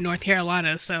went to in North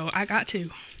Carolina, so I got two.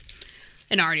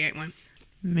 And I already ate one.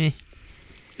 Meh.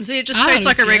 See, it just I thought tastes it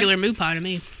like was a good. regular moon pie to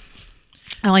me.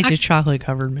 I like the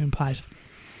chocolate-covered moon pies.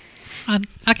 I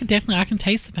can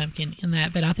taste the pumpkin in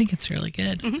that, but I think it's really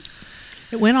good. Mm-hmm.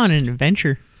 It went on an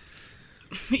adventure.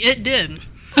 It did.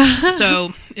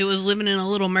 So it was living in a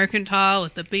little mercantile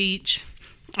at the beach.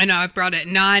 And I brought it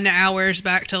 9 hours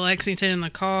back to Lexington in the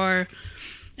car.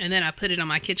 And then I put it on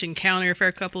my kitchen counter for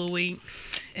a couple of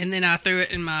weeks. And then I threw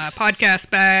it in my podcast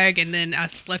bag. And then I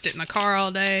left it in the car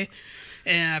all day.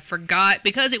 And I forgot,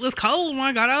 because it was cold when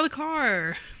I got out of the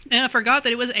car. And I forgot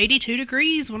that it was 82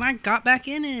 degrees when I got back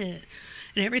in it.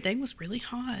 And everything was really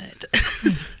hot.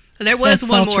 There was That's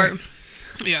one sultry.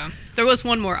 more. Yeah. There was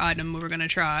one more item we were going to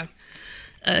try.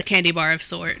 A candy bar of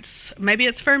sorts. Maybe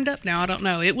it's firmed up now. I don't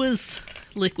know. It was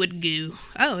liquid goo.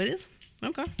 Oh, it is?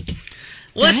 Okay.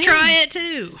 Let's Dang. try it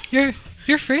too.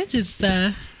 Your fridge is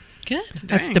Good.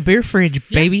 That's Dang. the beer fridge,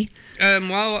 baby.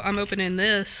 While I'm opening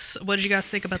this, what did you guys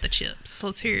think about the chips?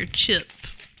 Let's hear your chip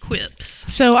quips.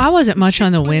 So I wasn't much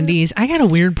on the Wendy's. I got a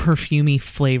weird perfumey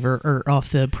flavor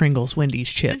off the Pringles Wendy's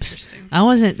chips. Interesting. I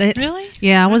wasn't Really?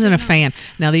 Yeah, I wasn't a fan.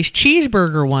 Now these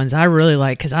cheeseburger ones I really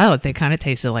like because I thought they kind of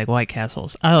tasted like White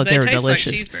Castles. I thought They they were taste like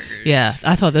delicious. cheeseburgers. Yeah,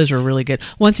 I thought those were really good.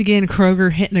 Once again,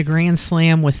 Kroger hitting a grand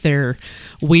slam with their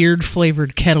weird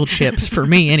flavored kettle chips for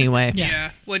me anyway.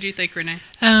 Yeah. What'd you think, Renee?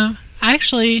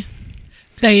 Actually,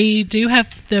 they do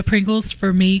have the Pringles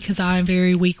for me because I'm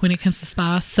very weak when it comes to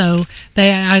spice. So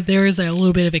there is a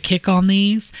little bit of a kick on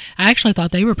these. I actually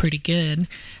thought they were pretty good.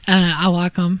 I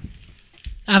like them.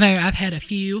 I've had a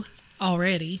few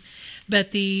already,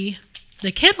 but the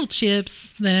kettle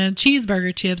chips, the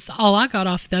cheeseburger chips, all I got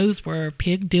off those were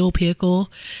dill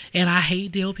pickle, and I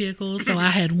hate dill pickles, so I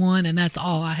had one, and that's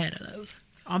all I had of those.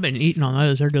 I've been eating on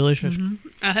those. They're delicious.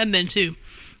 I have been too.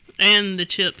 And the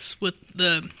chips with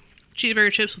the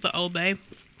cheeseburger chips with the Old Bay.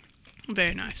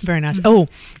 Very nice. Very nice. Oh,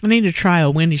 I need to try a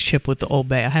Wendy's chip with the Old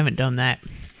Bay. I haven't done that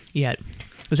yet.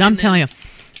 Because I'm And then- telling you,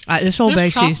 this Old Bay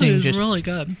This chocolate seasoning is just... really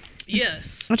good.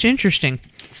 Yes. That's interesting.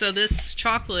 So this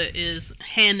chocolate is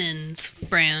Hammond's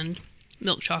brand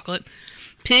milk chocolate.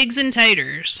 Pigs and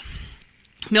taters.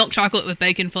 Milk chocolate with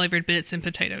bacon flavored bits and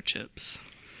potato chips.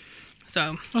 So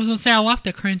I was going to say, I like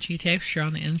the crunchy texture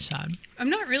on the inside. I'm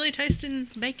not really tasting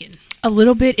bacon. A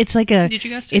little bit. It's like a... Did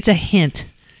you guys taste It's a hint.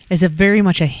 It's a very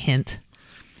much a hint.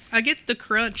 I get the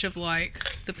crunch of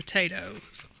like the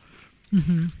potatoes.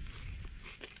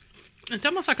 It's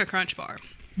almost like a crunch bar.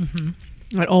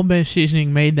 That Old Bay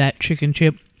seasoning made that chicken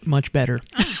chip much better.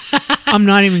 I'm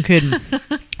not even kidding.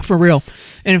 For real.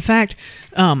 And in fact,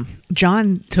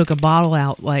 John took a bottle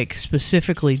out like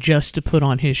specifically just to put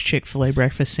on his Chick-fil-A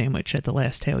breakfast sandwich at the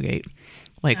last tailgate.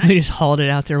 Like we Nice. just hauled it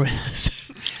out there with us.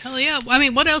 Hell yeah. I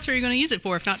mean, what else are you going to use it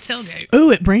for if not tailgate? Ooh,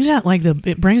 it brings out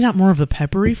more of the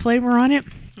peppery flavor on it.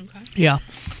 Okay. Yeah.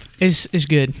 It's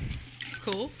good.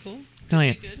 Cool. Tell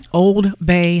you. Good. Old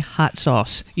Bay hot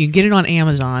sauce. You can get it on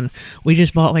Amazon. We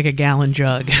just bought like a gallon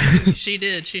jug. She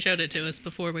did. She showed it to us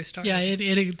before we started. Yeah,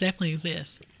 it definitely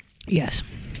exists. Yes.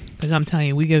 Because I'm telling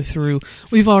you,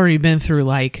 we've already been through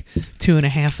like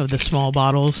 2.5 of the small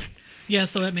bottles. Yeah,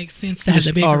 so that makes sense to have Just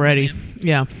the bigger already. one.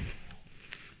 Yeah.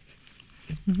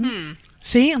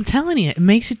 See, I'm telling you, it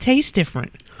makes it taste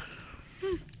different.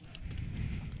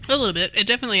 A little bit. It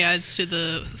definitely adds to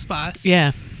the spice.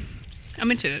 Yeah.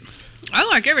 I'm into it. I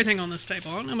like everything on this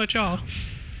table. I don't know about y'all.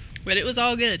 But it was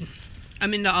all good.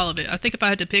 I'm into all of it. I think if I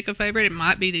had to pick a favorite, it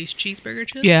might be these cheeseburger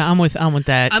chips. Yeah, I'm with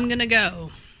that. I'm going to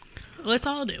go. Let's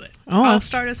all do it. Oh. I'll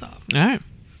start us off. All right.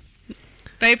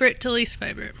 Favorite to least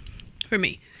favorite for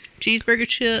me. Cheeseburger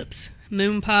chips,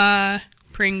 moon pie,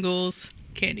 Pringles,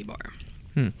 candy bar.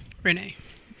 Renee.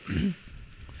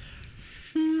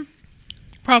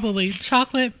 Probably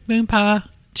chocolate, moon pie,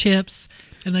 chips,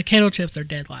 and the kettle chips are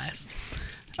dead last.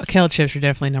 Kettle chips are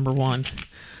definitely number one.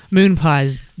 Moon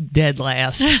pie's dead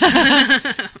last.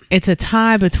 It's a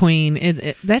tie between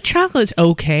that chocolate's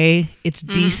okay. It's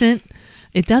decent.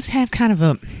 It does have kind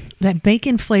of that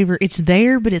bacon flavor. It's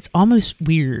there, but it's almost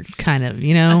weird, kind of.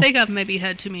 You know. I think I've maybe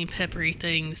had too many peppery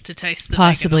things to taste the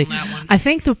Possibly. bacon on that one. I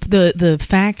think the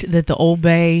fact that the Old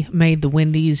Bay made the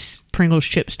Wendy's Pringles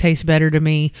chips taste better to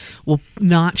me will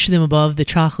notch them above the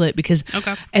chocolate because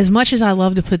Okay. as much as I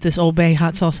love to put this Old Bay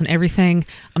hot sauce on everything,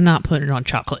 I'm not putting it on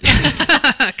chocolate.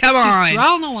 Come Just on.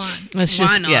 drawing the line. Let's Why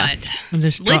just, yeah, not? I'm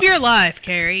just Live your life,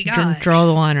 Carrie. Gosh. draw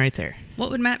the line right there. What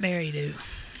would Matt Berry do?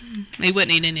 He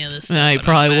wouldn't eat any of this stuff. No, he I don't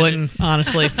probably imagine. wouldn't,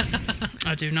 honestly.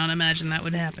 I do not imagine that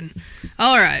would happen.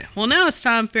 All right. Well, now it's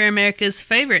time for America's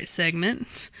favorite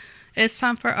segment. It's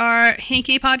time for our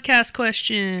Hinky podcast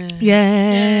question.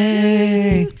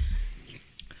 Yay!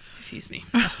 Excuse me.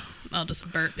 I'll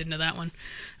just burp into that one.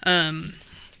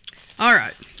 All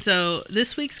right. So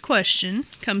this week's question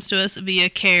comes to us via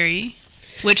Carrie,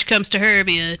 which comes to her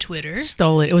via Twitter.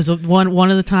 Stole it. It was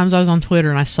one of the times I was on Twitter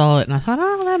and I saw it and I thought,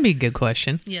 oh, that'd be a good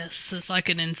question. Yes, it's like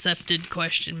an incepted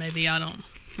question. Maybe I don't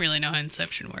really know how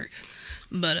Inception works,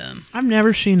 but I've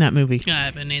never seen that movie. I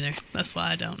haven't either. That's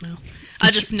why I don't know. I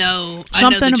just know. I know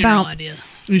the Something general about- idea.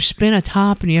 You spin a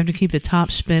top and you have to keep the top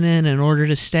spinning in order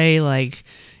to stay like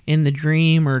in the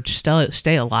dream or to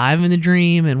stay alive in the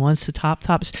dream. And once the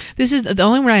tops, this is the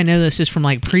only way I know this is from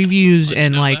like previews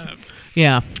and like,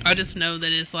 yeah. I just know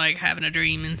that it's like having a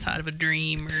dream inside of a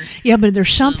dream, or Yeah, but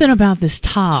there's something about this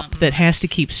top something. that has to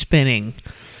keep spinning.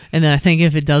 And then I think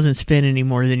if it doesn't spin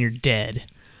anymore, then you're dead.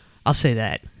 I'll say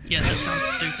that. yeah, that sounds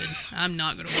stupid. I'm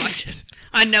not going to watch it.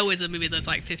 I know it's a movie that's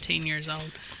like 15 years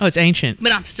old, Oh, it's ancient.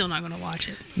 but I'm still not going to watch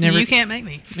it. Never- You can't make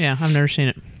me. Yeah, I've never seen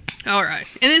it. All right.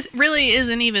 And this really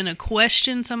isn't even a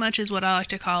question so much as what I like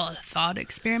to call a thought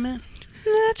experiment.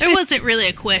 There wasn't really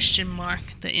a question mark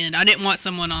at the end. I didn't want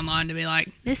someone online to be like,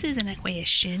 this isn't a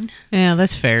question. Yeah,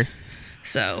 that's fair.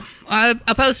 So I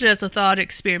posted it as a thought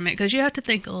experiment because you have to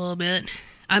think a little bit.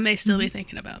 I may still be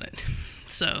thinking about it.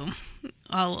 So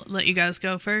I'll let you guys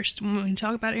go first. We can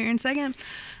talk about it here in a second.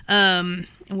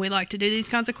 We like to do these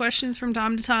kinds of questions from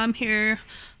time to time here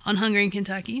on Hungry in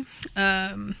Kentucky.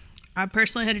 I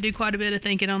personally had to do quite a bit of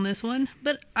thinking on this one,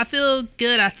 but I feel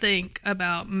good, I think,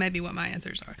 about maybe what my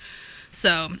answers are.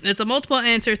 So it's a multiple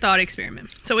answer thought experiment.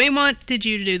 So we wanted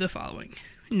you to do the following.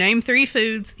 Name 3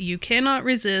 foods you cannot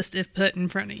resist if put in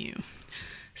front of you.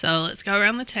 So let's go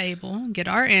around the table, get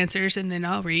our answers, and then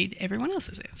I'll read everyone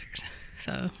else's answers.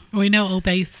 So We know Old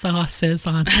Bay sauce is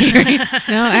on there.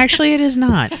 No, actually, it is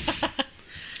not.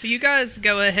 you guys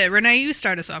go ahead. Renee, you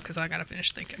start us off because I got to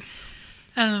finish thinking.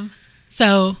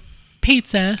 So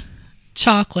pizza,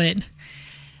 chocolate,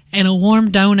 and a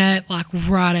warm donut like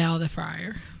right out of the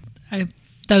fryer.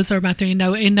 Those are my 3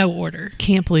 in no order.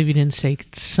 Can't believe you didn't say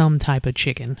some type of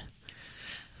chicken.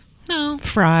 No.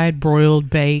 Fried, broiled,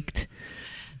 baked,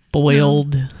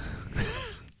 boiled.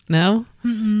 No?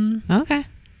 Mm-mm. Okay.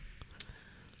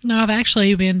 No, I've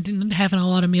actually been having a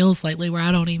lot of meals lately where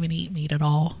I don't even eat meat at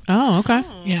all. Oh, okay.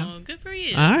 Oh, Yeah. good for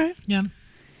you. All right. Yeah.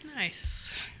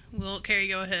 Nice. Well, Carrie,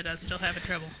 go ahead. I'm still having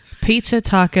trouble. Pizza,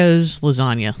 tacos,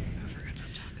 lasagna.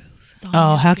 Lasagna's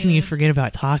Oh, how can you good. forget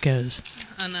about tacos?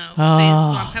 I know. Oh. See,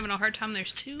 it's, I'm having a hard time.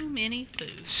 There's too many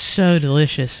foods. So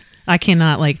delicious. I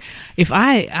cannot, if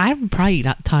I would probably eat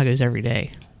tacos every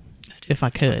day if I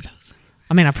could. Tacos.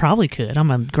 I mean, I probably could. I'm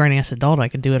a grown ass adult. I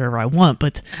can do whatever I want,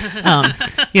 but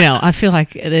I feel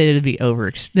like it'd be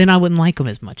over. Then I wouldn't like them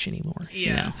as much anymore. Yeah.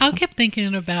 You know? I kept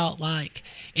thinking about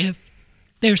if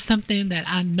there's something that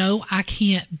I know I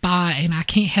can't buy and I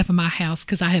can't have in my house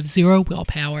because I have zero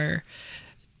willpower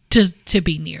to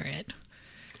be near it.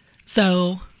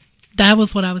 So that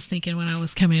was what I was thinking when I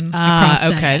was coming across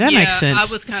that. Okay, that makes sense.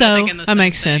 I was kind So- of thinking the That same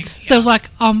makes thing. sense. So Yeah.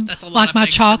 That's a lot like of my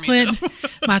things for me,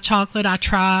 chocolate, I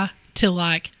try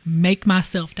to make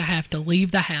myself to have to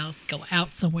leave the house, go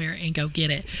out somewhere and go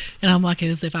get it. And I'm like,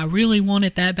 as if I really want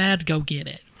it that bad, go get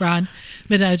it, right?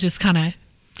 But I just kind of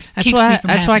That's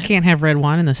why I can't have red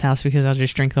wine in this house because I'll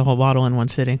just drink the whole bottle in one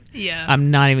sitting. Yeah.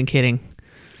 I'm not even kidding.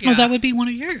 Yeah. Oh, that would be one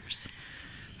of yours.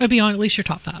 It would be on at least your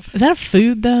top 5. Is that a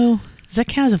food though? Does that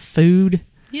count as a food?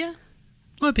 Yeah.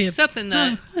 Would be Something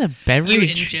that What a you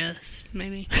beverage. ingest,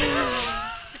 maybe.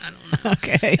 I don't know.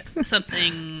 Okay.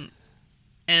 Something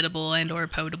edible and or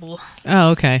potable. Oh,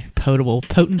 okay. Potent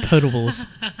potables.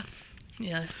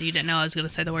 Yeah. You didn't know I was going to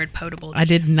say the word potable. I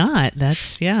did not.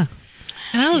 That's yeah.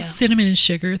 And I love Yeah. cinnamon and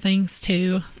sugar things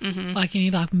too. Mm-hmm. Like any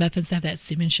muffins have that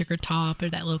cinnamon sugar top or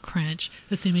that little crunch.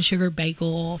 The cinnamon sugar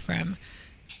bagel from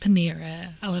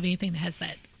Panera. I love anything that has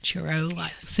that churro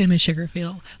cinnamon sugar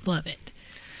feel. Love it.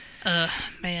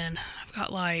 Man, I've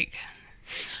got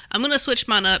I'm going to switch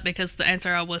mine up because the answer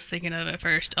I was thinking of at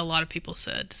first, a lot of people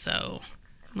said. So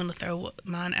I'm going to throw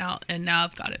mine out and now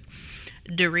I've got it.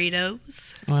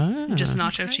 Doritos. Wow. Just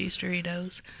nacho cheese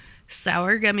Doritos.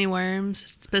 Sour gummy worms,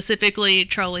 specifically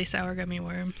Trolli sour gummy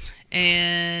worms,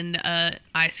 and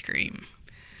ice cream.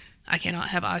 I cannot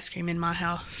have ice cream in my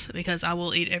house because I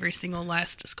will eat every single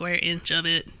last square inch of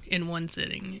it in one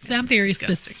sitting. So I'm It's very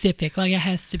disgusting. specific. It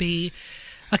has to be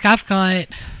I've got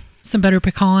some butter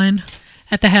pecan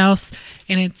at the house,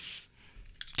 and it's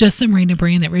just some random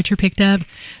brand that Richard picked up.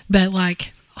 But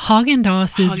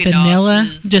Haagen-Dazs's vanilla, Haagen-Dazs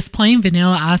is- just plain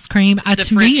vanilla ice cream. The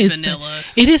To me, French is vanilla.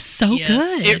 it is so Yes,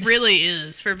 good. it really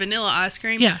is for vanilla ice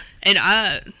cream. Yeah. And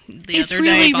I the It's other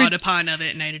really day bought a pint of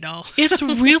it and ate it all. It's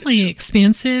really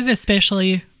expensive,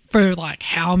 especially for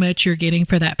how much you're getting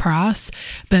for that price.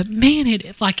 But man, it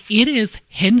is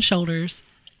head and shoulders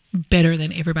better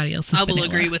than everybody else's. I will vanilla.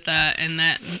 agree with that, and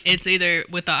that it's either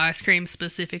with the ice cream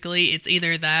specifically, it's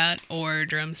either that or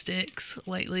drumsticks.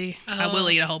 Lately, I will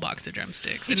eat a whole box of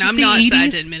drumsticks, and Did you I'm see not sad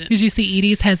Edie's? to admit it. Did you see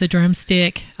Edie's has a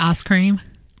drumstick ice cream?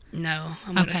 No,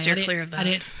 I'm going to steer clear of that.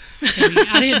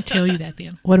 I didn't tell you that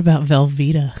then. What about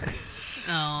Velveeta?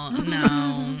 Oh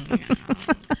no.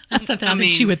 That's something I I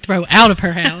think she mean- would throw out of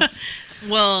her house.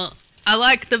 Well, I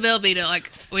like the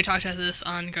Velveeta. We talked about this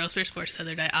on Girls Beer Sports the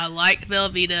other day. I like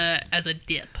Velveeta as a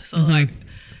dip. So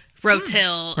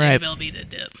Rotel Right. and Velveeta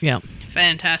dip. Yeah.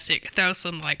 Fantastic. Throw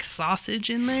some sausage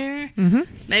in there.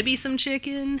 Maybe some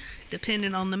chicken,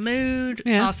 depending on the mood.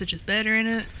 Yeah. Sausage is better in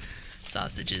it.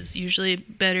 Sausage is usually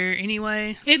better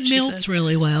anyway. It she melts said.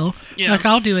 really well. Yeah.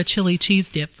 I'll do a chili cheese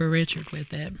dip for Richard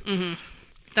with it.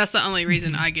 That's the only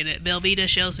reason I get it. Velveeta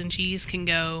shells and cheese can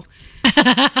go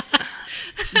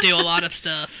do a lot of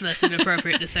stuff that's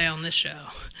inappropriate to say on this show.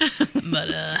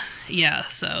 But yeah,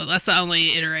 so that's the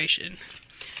only iteration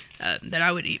that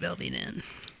I would eat Velveeta in.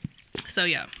 So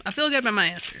yeah, I feel good about my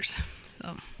answers.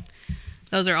 So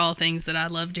those are all things that I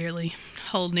love dearly,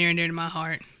 hold near and dear to my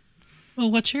heart.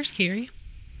 Well, what's yours, Carrie?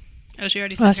 Oh, she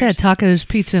already said Well, I said hers. tacos,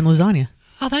 pizza, and lasagna.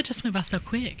 Oh, that just went by so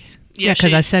quick. Yeah,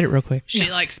 because she, I said it real quick. she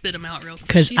like spit them out real quick.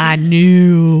 Because She I did.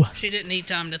 knew. She didn't need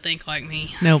time to think like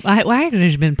me. No, I had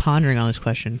just been pondering on this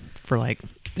question for like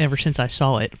ever since I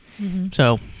saw it.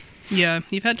 So Yeah,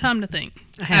 you've had time to think.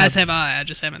 I have. As have I. I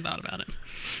just haven't thought about it.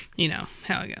 You know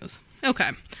how it goes. Okay.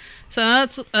 So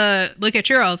let's look at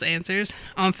your all's answers.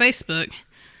 On Facebook,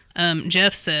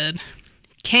 Jeff said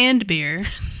canned beer,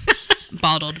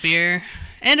 bottled beer,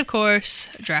 and of course,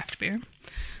 draft beer.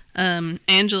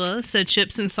 Angela said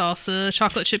chips and salsa,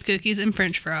 chocolate chip cookies, and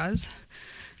french fries.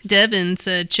 Devin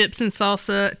said chips and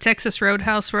salsa, Texas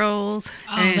Roadhouse rolls,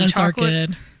 Oh, and those chocolate. are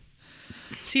good.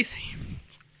 Excuse me.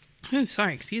 Oh,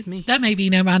 sorry. Excuse me. That may be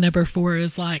my number 4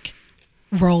 is like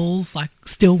rolls, like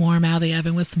still warm out of the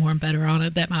oven with some warm butter on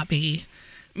it. That might be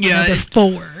my Yeah, number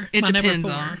 4. it My number depends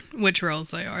 4. on which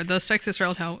rolls they are. Those Texas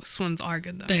Roadhouse ones are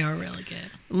good though. They are really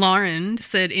good. Lauren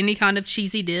said any kind of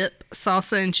cheesy dip,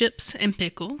 salsa and chips and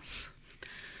pickles.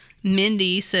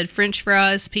 Mindy said French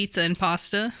fries, pizza and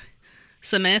pasta.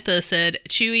 Samantha said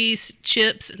Chewy's,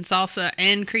 chips and salsa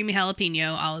and creamy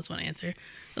jalapeno. All is one answer.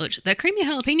 Which, that creamy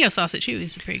jalapeno sauce at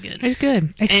Chewy's is pretty good. it's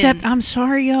good. Except And- I'm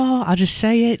sorry, y'all. I'll just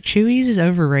say it. Chewy's is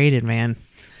overrated, man.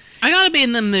 I gotta be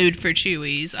in the mood for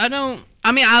Chewy's.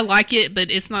 I like it,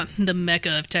 but it's not the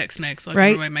mecca of Tex-Mex like Right?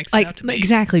 everybody makes it Like out to be.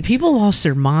 exactly. People lost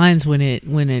their minds when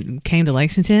it came to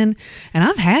Lexington, and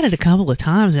I've had it a couple of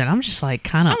times, and I'm just like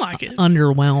kind of I like it.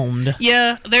 underwhelmed.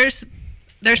 Yeah, there's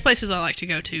places I like to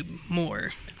go to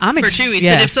more I'm for ex- Chewy's.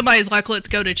 yeah. But if somebody's like, let's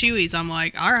go to Chewy's, I'm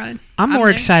like, all right. I'm more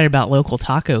there. excited about local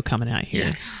taco coming out here.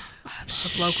 Yeah.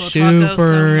 Love local taco so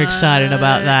Super excited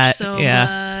about much, that. So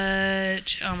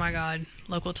much. Oh my god,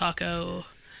 local taco.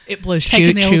 It blows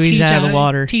Taking the old Chewy's out of the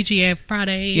water. TGI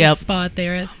Friday Yep. spot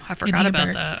there. I forgot about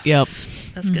Hamburg. that. Yep.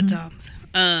 That's good times.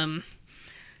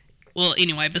 Well,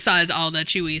 anyway, besides all the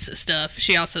Chewy's stuff,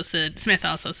 Smith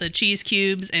also said cheese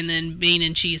cubes and then bean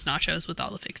and cheese nachos with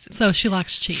all the fixings. So she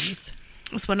likes cheese.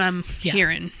 That's what I'm Yeah.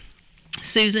 hearing.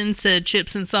 Susan said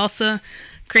chips and salsa,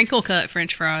 crinkle cut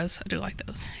French fries. I do like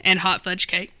those. And hot fudge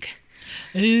cake.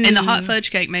 Ooh. And the hot fudge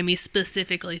cake made me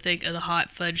specifically think of the hot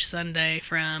fudge sundae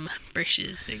from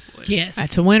Frisch's Big Boy. Yes.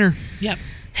 That's a winner. Yep.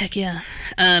 Heck yeah.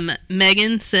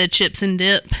 Megan said chips and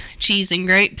dip, cheese and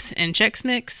grapes, and Chex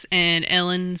Mix. And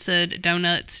Ellen said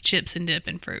donuts, chips and dip,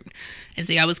 and fruit. And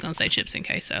see, I was going to say chips and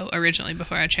queso originally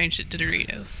before I changed it to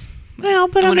Doritos. Well,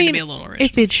 but I wanted to mean, be a little original.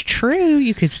 if it's true,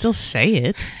 you could still say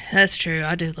it. That's true.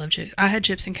 I do love chips. I had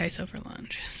chips and queso for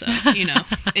lunch. So,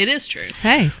 it is true.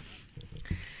 Hey,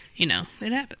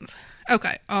 It happens.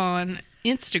 Okay, on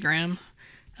Instagram,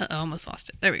 I almost lost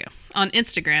it. There we go. On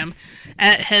Instagram,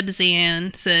 at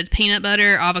Hebsian said peanut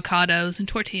butter, avocados, and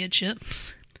tortilla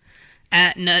chips.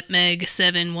 At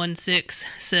Nutmeg716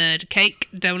 said cake,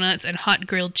 donuts, and hot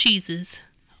grilled cheeses.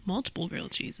 Multiple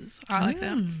grilled cheeses. I like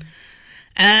that.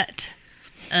 At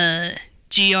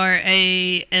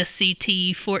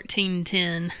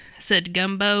GRASCT1410 said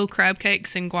gumbo, crab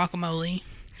cakes, and guacamole.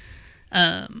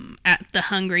 At the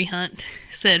Hungry Hunt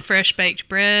said fresh baked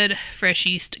bread, fresh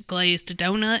yeast glazed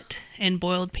donut, and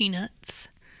boiled peanuts.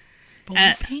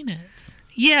 Boiled peanuts.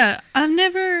 Yeah, I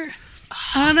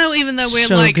don't know, even though we're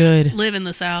So good. live in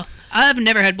the South, I've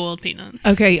never had boiled peanuts.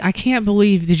 okay, I can't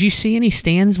believe. Did you see any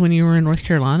stands when you were in North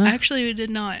Carolina? Actually, we did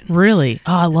not. Really?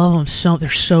 Oh, I love them so. They're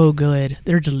so good.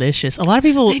 They're delicious. A lot of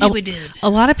people. Maybe we did. A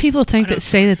lot of people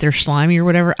say that they're slimy or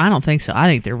whatever. I don't think so. I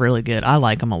think they're really good. I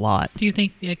like them a lot. Do you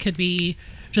think it could be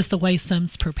just the way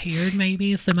some's prepared?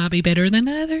 Maybe some might be better than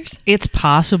others. It's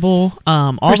possible.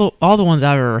 All the ones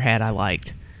I've ever had, I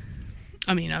liked.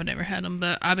 I mean, I've never had them,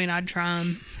 but I'd try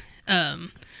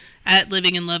them. At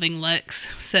Living and Loving Lex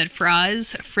said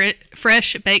fries,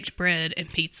 fresh baked bread, and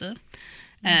pizza.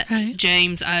 At Okay.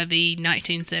 James IV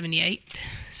 1978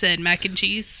 said mac and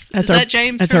cheese. That's Is our that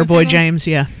James? That's from our boy Fairmont? James.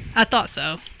 Yeah. I thought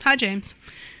so. Hi, James.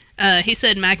 He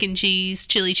said mac and cheese,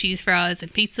 chili cheese fries,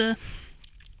 and pizza.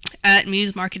 At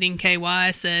Muse Marketing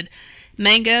KY said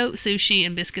mango, sushi,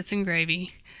 and biscuits and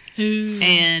gravy. Ooh.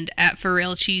 And at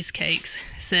Pharrell Cheesecakes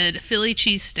said Philly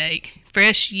cheesesteak,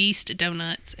 fresh yeast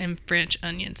donuts, and French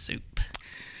onion soup.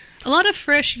 A lot of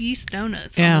fresh yeast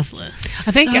donuts on Yeah. this list.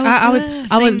 I think So I good. would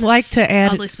Seems like to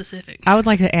add. oddly specific. I would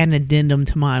like to add an addendum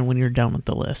to mine when you're done with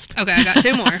the list. Okay, I got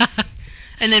two more.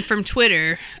 And then from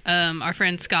Twitter, our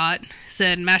friend Scott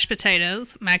said mashed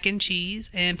potatoes, mac and cheese,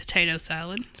 and potato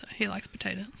salad. So he likes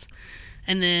potatoes.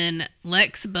 And then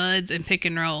Lex Buds and Pick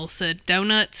and Roll said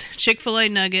donuts, Chick-fil-A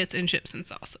nuggets, and chips and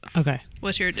salsa. Okay.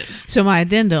 What's your addendum? So my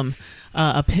addendum,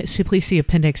 simply see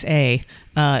Appendix A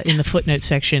in the footnote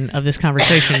section of this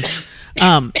conversation.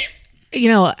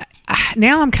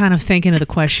 Now I'm kind of thinking of the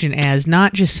question as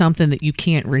not just something that you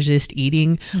can't resist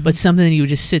eating, but something that you would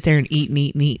just sit there and eat,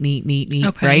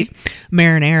 Okay. right?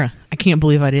 Marinara. I can't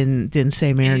believe I didn't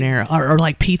say marinara. Or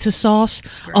like pizza sauce.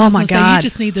 I Oh was my gonna say, God. you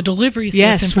just need the delivery system.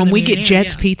 Yes, for when the we get marinara,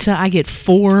 Jet's yeah. Pizza, I get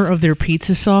 4 of their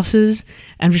pizza sauces.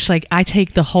 I'm just like, I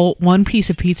take the whole one piece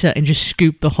of pizza and just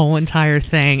scoop the whole entire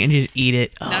thing and just eat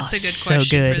it. Oh, That's a good so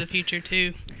question good. for the future,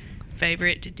 too.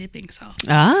 Favorite dipping sauce.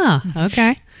 Ah,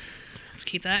 okay. Let's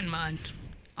keep that in mind.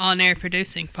 On air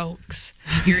producing, folks.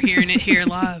 You're hearing it here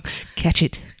live. Catch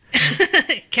it.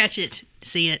 Catch it,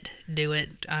 see it, do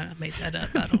it. I made that up.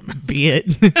 I don't know. Be it.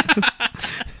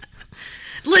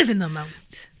 Live in the moment.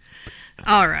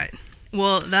 All right.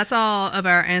 Well, that's all of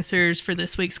our answers for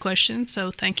this week's question.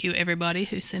 So thank you, everybody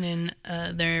who sent in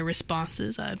their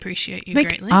responses. I appreciate you I think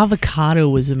greatly. avocado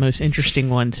was the most interesting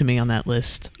one to me on that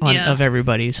list Yeah. of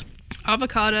everybody's.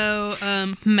 Avocado,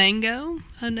 mango.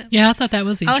 Yeah, I thought that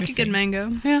was I like a interesting. good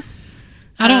mango. Yeah.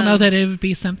 I don't know that it would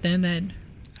be something that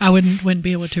I wouldn't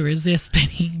be able to resist by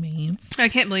any means. I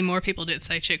can't believe more people didn't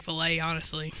say Chick-fil-A,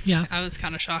 honestly. Yeah. I was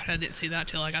kind of shocked I didn't see that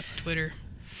till I got to Twitter.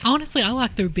 Honestly, I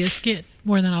like their biscuit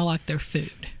more than I like their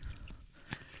food.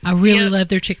 I really love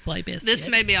their Chick-fil-A biscuit. This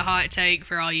may be a hot take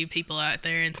for all you people out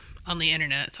there on the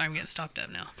internet, so I'm getting stopped up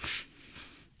now.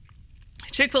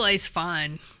 Chick-fil-A's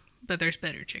fine, but there's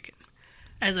better chicken.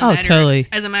 As Totally.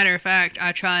 As a matter of fact,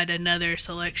 I tried another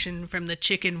selection from the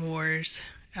Chicken Wars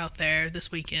out there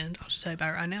this weekend. I'll just tell you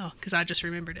about it right now because I just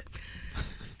remembered it.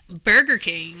 Burger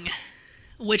King,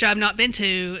 which I've not been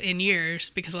to in years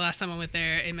because the last time I went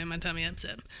there, it made my tummy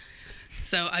upset.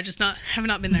 So I just have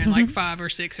not been there in like 5 or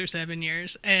 6 or 7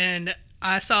 years. And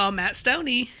I saw Matt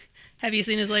Stoney. Have you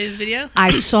seen his latest video? I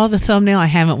saw the thumbnail. I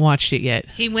haven't watched it yet.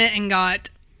 He went and got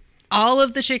all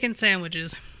of the chicken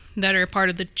sandwiches that are part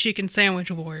of the Chicken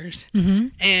Sandwich Wars. Mm-hmm.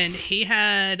 And he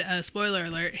had, spoiler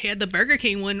alert, he had the Burger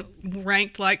King one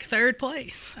ranked like 3rd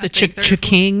place. The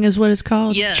Chiking is what it's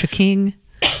called? Yes. Chiking.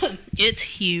 It's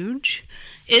huge.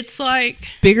 It's like...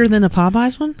 Bigger than the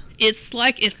Popeyes one? It's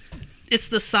like if... It's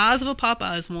the size of a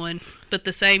Popeyes one, but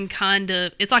the same kind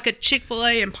of... It's like a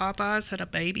Chick-fil-A and Popeyes had a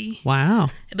baby.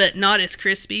 Wow. But not as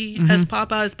crispy as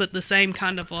Popeyes, but the same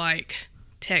kind of like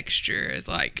texture as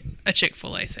like a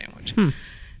Chick-fil-A sandwich.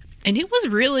 And it was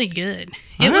really good.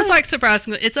 It was like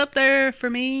surprisingly, it's up there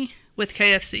for me with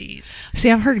KFC's.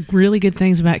 See, I've heard really good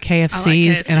things about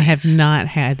KFC's, and I have not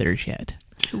had theirs yet.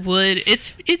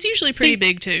 It's usually pretty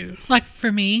big too. Like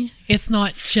for me, it's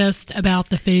not just about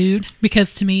the food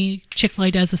because to me, Chick-fil-A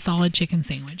does a solid chicken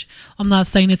sandwich. I'm not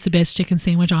saying it's the best chicken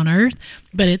sandwich on earth,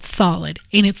 but it's solid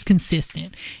and it's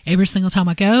consistent. Every single time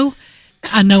I go,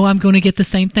 I know I'm going to get the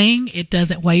same thing. It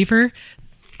doesn't waver.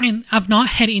 And I've not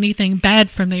had anything bad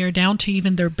from there down to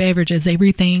even their beverages.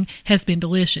 Everything has been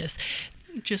delicious.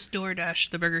 Just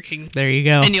DoorDash the Burger King. There you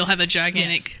go. And you'll have a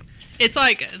gigantic... It's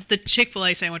like the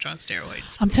Chick-fil-A sandwich on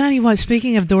steroids. I'm telling you what,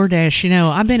 speaking of DoorDash,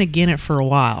 I've been again it for a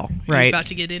while, Are right? you about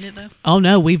to get in it though? Oh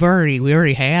no, we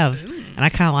already have, and I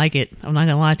kind of like it. I'm not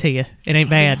gonna lie to you, it ain't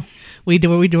bad. We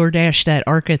DoorDashed that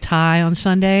Arca Thai on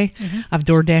Sunday. I've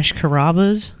DoorDashed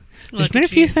Carrabba's. There's Look been a at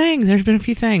few you.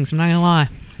 things. I'm not gonna lie.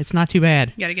 It's not too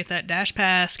bad. You got to get that Dash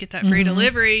Pass, get that free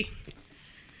delivery.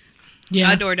 Yeah.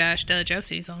 I DoorDashed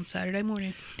Josie's on Saturday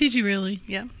morning. Did you really?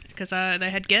 Yeah, because they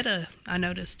had Geta, I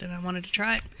noticed, and I wanted to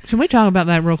try it. Can we talk about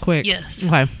that real quick? Yes.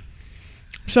 Okay.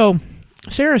 So,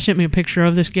 Sarah sent me a picture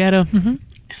of this Geta.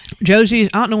 Josie's,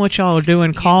 I don't know what y'all are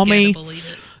doing. Call You me. gotta believe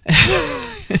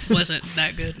it. Wasn't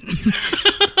that good.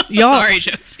 Y'all, Sorry,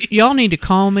 Josie. y'all need to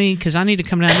call me because I need to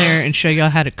come down there and show y'all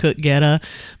how to cook Geta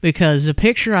because the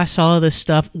picture I saw of this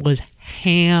stuff was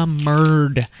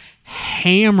hammered.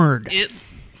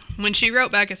 When she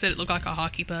wrote back and said it looked like a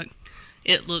hockey puck,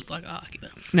 it looked like a hockey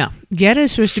puck. No, Geta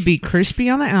is supposed to be crispy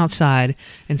on the outside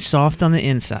and soft on the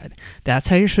inside. That's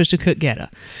how you're supposed to cook Geta.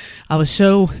 I was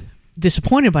so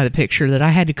disappointed by the picture that I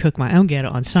had to cook my own Geta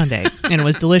on Sunday, and it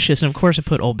was delicious. And of course, I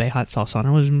put Old Bay hot sauce on it.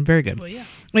 It was very good. Well, yeah.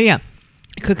 But yeah,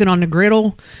 cook it on the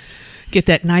griddle, get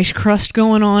that nice crust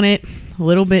going on it, a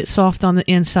little bit soft on the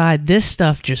inside. This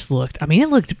stuff just looked, it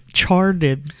looked charred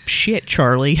to shit,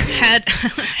 Charlie.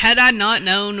 Had I not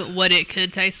known what it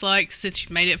could taste like since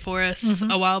you made it for us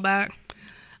a while back,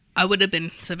 I would have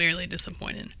been severely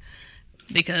disappointed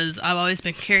because I've always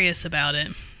been curious about it.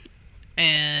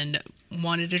 And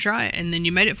wanted to try it, and then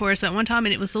you made it for us that one time,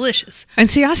 and it was delicious. And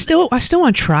see, I still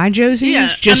want to try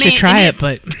Josie's to try and it,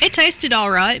 but it tasted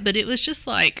all right, but it was just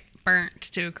like burnt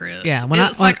to a crisp. Yeah,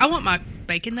 I want my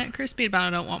bacon that crispy, but I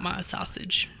don't want my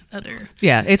sausage other.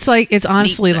 Yeah, it's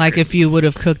honestly like if crispy. you would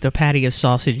have cooked a patty of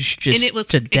sausage just And it was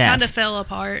to it death. kind of fell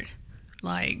apart.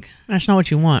 Like, That's not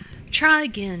what you want. try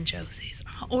again, Josie's.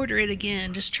 I'll order it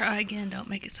again. Just try again. Don't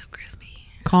make it so crispy.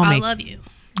 Call me. I love you.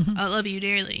 I love you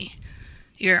dearly.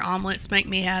 Your omelets make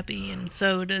me happy, and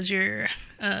so does your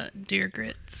deer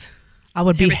grits. I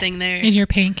would be Everything there. And your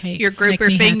pancakes. Your make grouper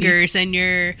me happy. fingers and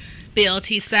your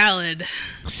BLT salad.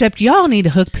 except y'all need to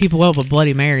hook people up with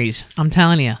Bloody Marys. I'm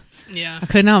telling you. Yeah. I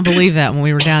could not believe that when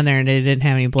we were down there and they didn't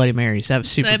have any Bloody Marys. That was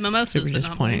super, They had mimosas, super but not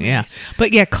disappointing. Bloody Yeah, Marys.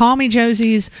 but yeah, call me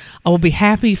Josie's. I will be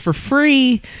happy for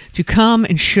free to come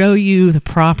and show you the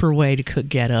proper way to cook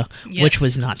geta, Yes. which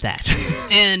was not that.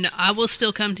 And I will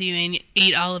still come to you and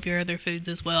eat all of your other foods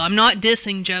as well. I'm not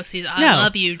dissing Josie's. I No.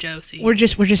 love you, Josie. we're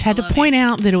just had to love point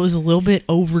out that it was a little bit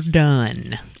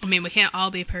overdone. I mean, we can't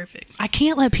all be perfect. I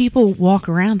can't let people walk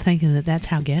around thinking that that's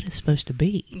how geta's supposed to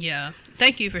be. Yeah.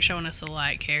 Thank you for showing us the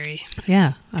light, Carrie.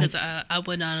 Yeah, Because I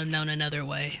would not have known another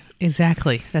way.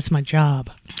 exactly. That's my job.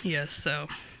 Yes, so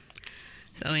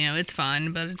it's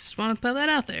fine, but I just want to put that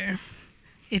out there.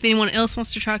 If anyone else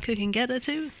wants to try cooking geta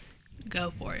too,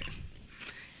 go for it.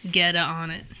 Geta on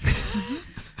it.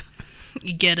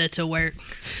 Geta to work.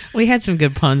 We had some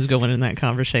good puns going in that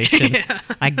conversation.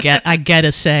 I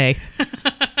gotta say.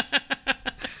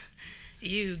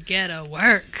 You gotta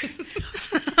work.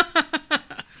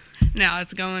 Now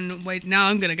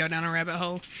I'm gonna go down a rabbit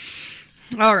hole.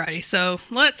 Alrighty, so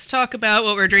let's talk about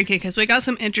what we're drinking, because we got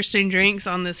some interesting drinks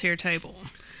on this here table.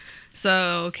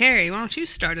 So, Carrie, why don't you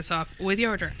start us off with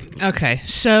your drink? Okay,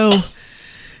 so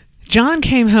John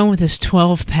came home with this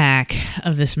 12-pack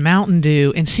of this Mountain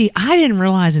Dew. And see, I didn't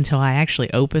realize until I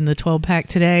actually opened the 12-pack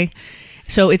today.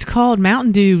 So it's called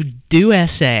Mountain Dew Dew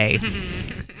SA.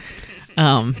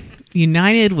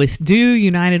 United with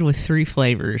 3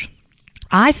 flavors.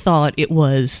 I thought it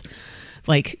was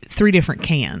like 3 different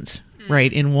cans,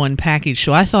 right, in one package.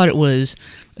 So I thought it was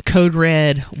Code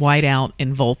Red, Whiteout,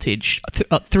 and Voltage.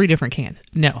 3 different cans.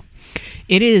 No.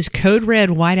 It is Code Red,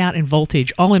 Whiteout, and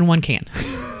Voltage all in one can.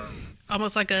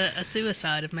 Almost like a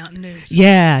suicide of Mountain Dews.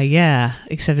 Yeah.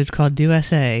 Except it's called Dew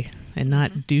SA and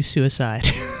not Do Suicide.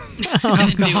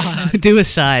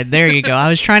 Suicide. There you go. I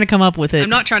was trying to come up with it. I'm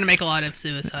not trying to make a lot of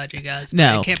suicide, you guys. But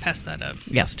No. I can't pass that up.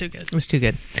 Yeah. It's too good. It was too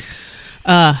good.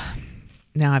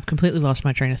 Now I've completely lost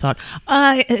my train of thought.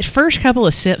 First couple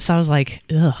of sips, I was like,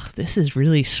 ugh, this is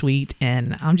really sweet,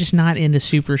 and I'm just not into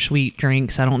super sweet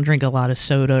drinks. I don't drink a lot of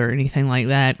soda or anything like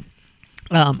that.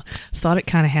 Thought it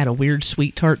kind of had a weird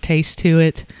sweet tart taste to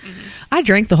it. Mm-hmm. I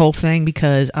drank the whole thing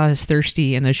because I was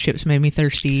thirsty, and those chips made me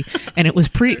thirsty, and it was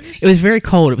it was very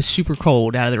cold. It was super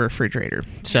cold out of the refrigerator.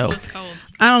 So It's cold.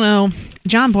 I don't know.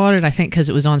 John bought it, I think, because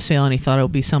it was on sale, and he thought it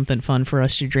would be something fun for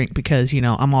us to drink because,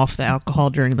 I'm off the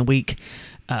alcohol during the week.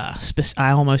 I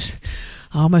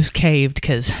almost caved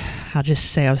because I'll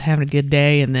just say I was having a good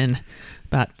day, and then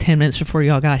about 10 minutes before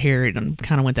y'all got here, it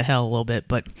kind of went to hell a little bit.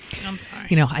 But, I'm sorry.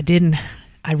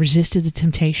 I resisted the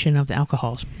temptation of the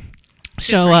alcohols.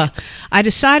 So I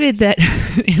decided that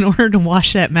in order to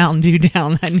wash that Mountain Dew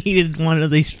down, I needed one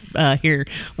of these here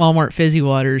Walmart fizzy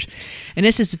waters. And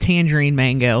this is the tangerine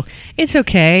mango. It's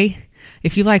okay.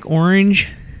 If you like orange,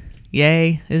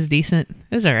 yay, it's decent.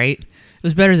 It's all right. It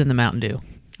was better than the Mountain Dew.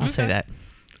 I'll say that.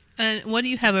 And what do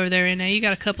you have over there, Renee? You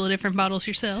got a couple of different bottles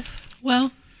yourself.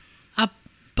 Well, I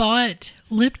bought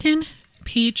Lipton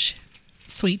Peach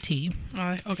Sweet Tea.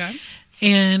 Okay.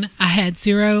 And I had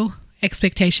zero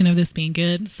expectation of this being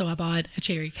good, so I bought a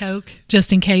cherry Coke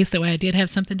just in case, that way I did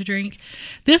have something to drink.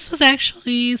 This was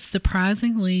actually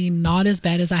surprisingly not as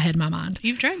bad as I had in my mind.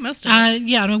 You've drank most of it.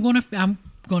 Yeah, I'm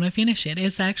going to finish it.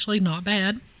 It's actually not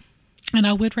bad, and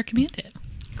I would recommend it.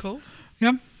 Cool.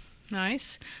 Yep.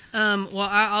 Nice. Well,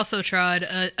 I also tried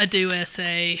a Dew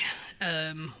SA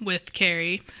with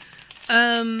Carrie.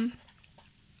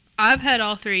 I've had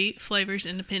all 3 flavors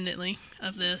independently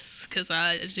of this because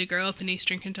I did grow up in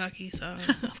Eastern Kentucky, so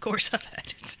of course I've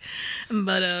had it.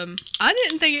 But I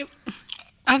didn't think it.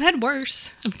 I've had worse.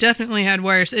 I've definitely had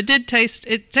worse. It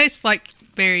tastes like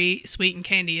very sweet and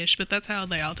candy-ish, but that's how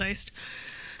they all taste.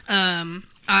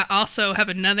 I also have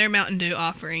another Mountain Dew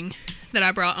offering that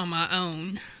I brought on my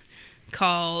own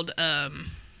called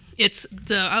it's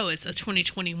a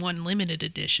 2021 limited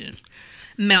edition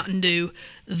Mountain Dew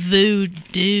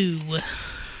Voodoo.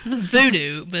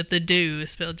 Voodoo, but the Dew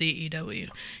is spelled D-E-W,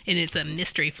 and it's a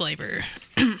mystery flavor,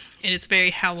 and it's very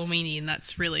Halloweeny, and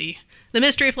that's really the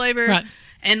mystery flavor. Right.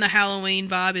 and the Halloween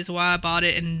vibe is why I bought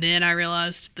it. And then I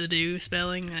realized the dew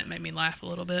spelling. That made me laugh a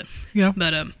little bit. Yeah.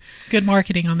 But Good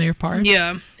marketing on their part.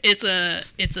 yeah, it's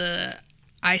a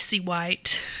icy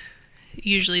white.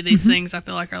 Usually these things I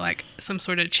feel like are like some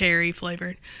sort of cherry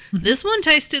flavored. This one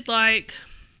tasted like.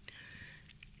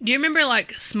 Do you remember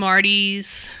like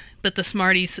Smarties, but the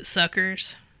Smarties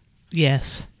suckers?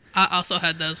 Yes. I also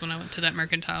had those when I went to that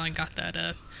mercantile and got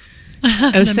that.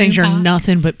 Those things moon are pie.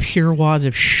 nothing but pure wads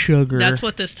of sugar. That's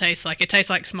what this tastes like. It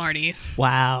tastes like Smarties.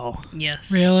 Wow.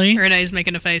 Yes. Really? Renee's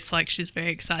making a face like she's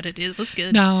very excited. It was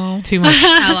good. No. Too much.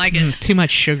 I like it. Too much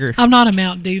sugar. I'm not a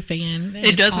Mountain Dew fan.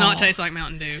 It does at not all. taste like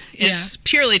Mountain Dew. It Yeah.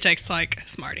 purely tastes like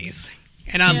Smarties.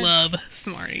 And I Yeah. love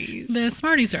Smarties. The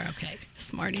Smarties are okay.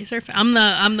 Smarties are. I'm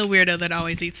the weirdo that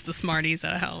always eats the Smarties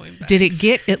at a Halloween. Bags. Did it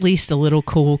get at least a little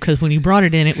cool? Because when you brought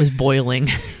it in, it was boiling.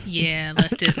 Yeah, I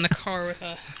left it in the car with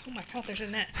a. Oh my god, there's a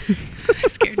net.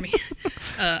 It scared me.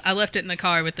 I left it in the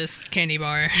car with this candy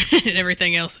bar and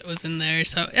everything else that was in there.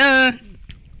 So,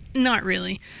 not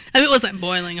really. I mean, it wasn't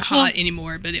boiling hot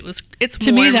anymore, but it's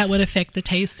To warm. me, that would affect the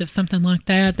taste of something like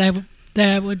that.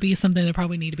 That would be something that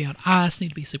probably need to be on ice, need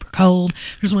to be super cold.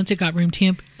 Because once it got room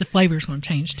temp, the flavor's going to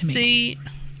change to me. See,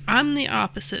 I'm the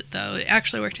opposite though. It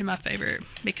actually worked in my favor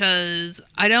because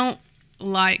I don't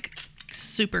like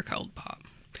super cold pop.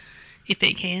 If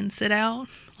it can sit out,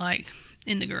 like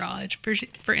in the garage.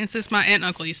 For instance, my aunt and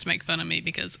uncle used to make fun of me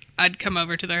because I'd come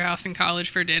over to their house in college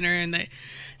for dinner and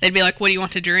they'd be like, "What do you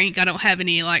want to drink? I don't have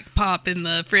any like pop in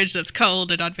the fridge that's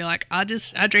cold." And I'd be like, I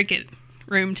drink it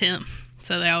room temp.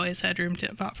 So they always had room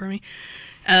temp pop for me.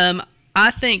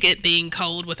 I think it being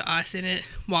cold with ice in it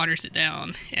waters it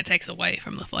down. It takes away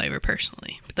from the flavor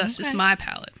personally. But that's just Okay. my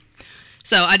palate.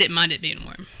 So I didn't mind it being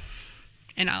warm.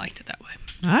 And I liked it that way.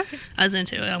 All right. I was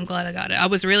into it. I'm glad I got it. I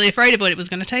was really afraid of what it was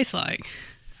going to taste like.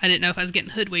 I didn't know if I was getting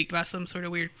hoodwinked by some sort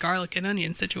of weird garlic and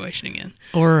onion situation again.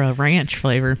 Or a ranch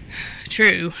flavor.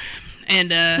 True.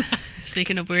 And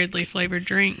speaking of weirdly flavored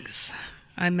drinks,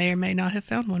 I may or may not have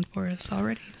found one for us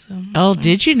already. So Oh,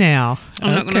 did you now?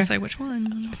 I'm not going to Okay. say which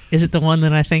one. Is it the one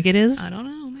that I think it is? I don't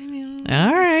know. Maybe.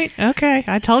 All right. Okay.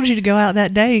 I told you to go out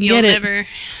that day and get it.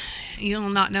 You'll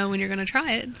not know when you're going to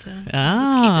try it. So just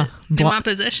Ah, keep it in my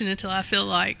possession until I feel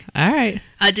like All right.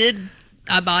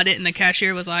 I bought it and the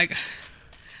cashier was like,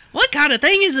 "What kind of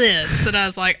thing is this?" And I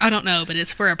was like, "I don't know, but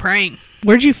it's for a prank."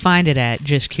 Where'd you find it at?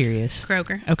 Just curious.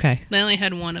 Kroger. Okay. They only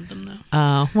had one of them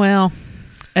though. Well,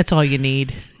 that's all you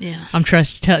need. Yeah. I'm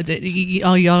trusting.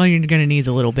 All you're going to need is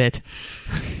a little bit.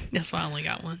 That's why I only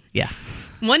got one. Yeah.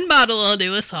 One bottle will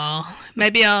do us all.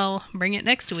 Maybe I'll bring it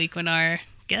next week when our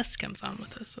guest comes on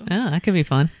with us. So. Oh, that could be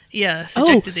fun. Yeah,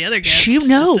 subjected the other guests she to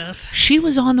stuff. she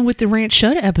was on with the Ranch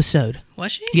Soda episode.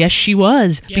 Was she? Yes, she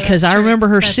was. Yeah, because that's I true. remember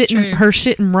her That's sitting true.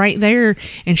 sitting right there,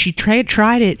 and she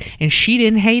tried it, and she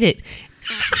didn't hate it.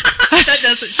 That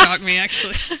doesn't shock me,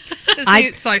 actually.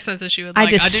 It's like something she would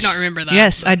like. I do not remember that.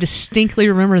 Yes, I distinctly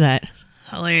remember that.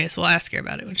 Hilarious. We'll ask her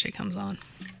about it when she comes on.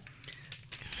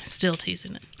 Still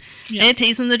teasing it. Yeah. And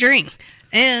teasing the drink.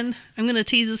 And I'm going to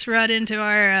tease us right into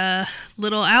our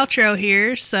little outro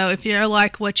here. So if you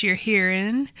like what you're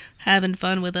hearing, having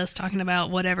fun with us talking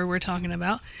about whatever we're talking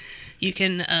about, you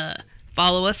can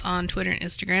follow us on Twitter and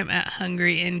Instagram at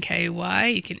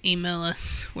HungryNKY. You can email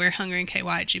us. We're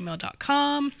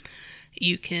hungryNKY@gmail.com.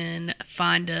 You can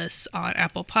find us on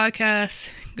Apple Podcasts,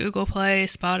 Google Play,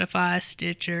 Spotify,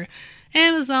 Stitcher,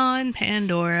 Amazon,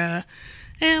 Pandora,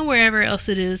 and wherever else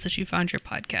it is that you find your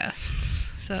podcasts.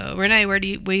 So, Renee, where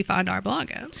do we find our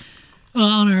blog at? Well,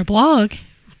 on our blog,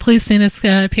 please send us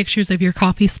pictures of your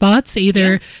coffee spots,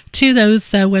 either to those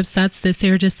websites that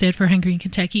Sarah just said for Hungry in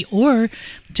Kentucky, or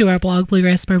to our blog,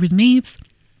 Bluegrass Bourbon Needs.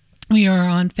 We are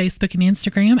on Facebook and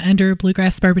Instagram under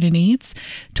Bluegrass Bourbon and Needs.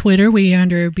 Twitter, we are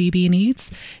under BB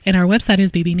Needs. And our website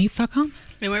is bbneeds.com.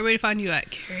 And where would we find you at,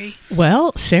 Carrie?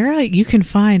 Well, Sarah, you can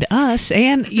find us,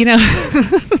 and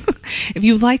if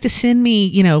you'd like to send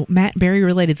me, Matt Berry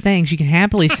related things, you can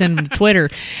happily send them to Twitter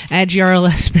at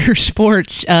GRLS Beer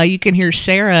Sports. You can hear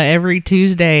Sarah every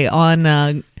Tuesday on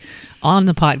the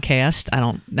podcast.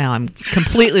 I'm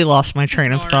completely lost my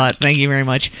train of thought. Thank you very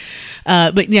much.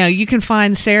 But you can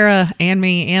find Sarah and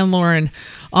me and Lauren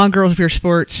on Girls Beer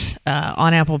Sports,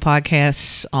 on Apple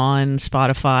Podcasts, on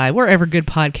Spotify, wherever good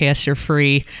podcasts are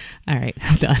free. All right,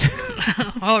 I'm done.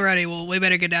 Alrighty, well, we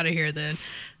better get out of here then.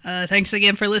 Thanks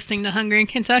again for listening to Hungry in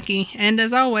Kentucky. And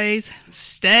as always,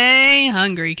 stay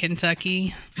hungry,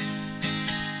 Kentucky.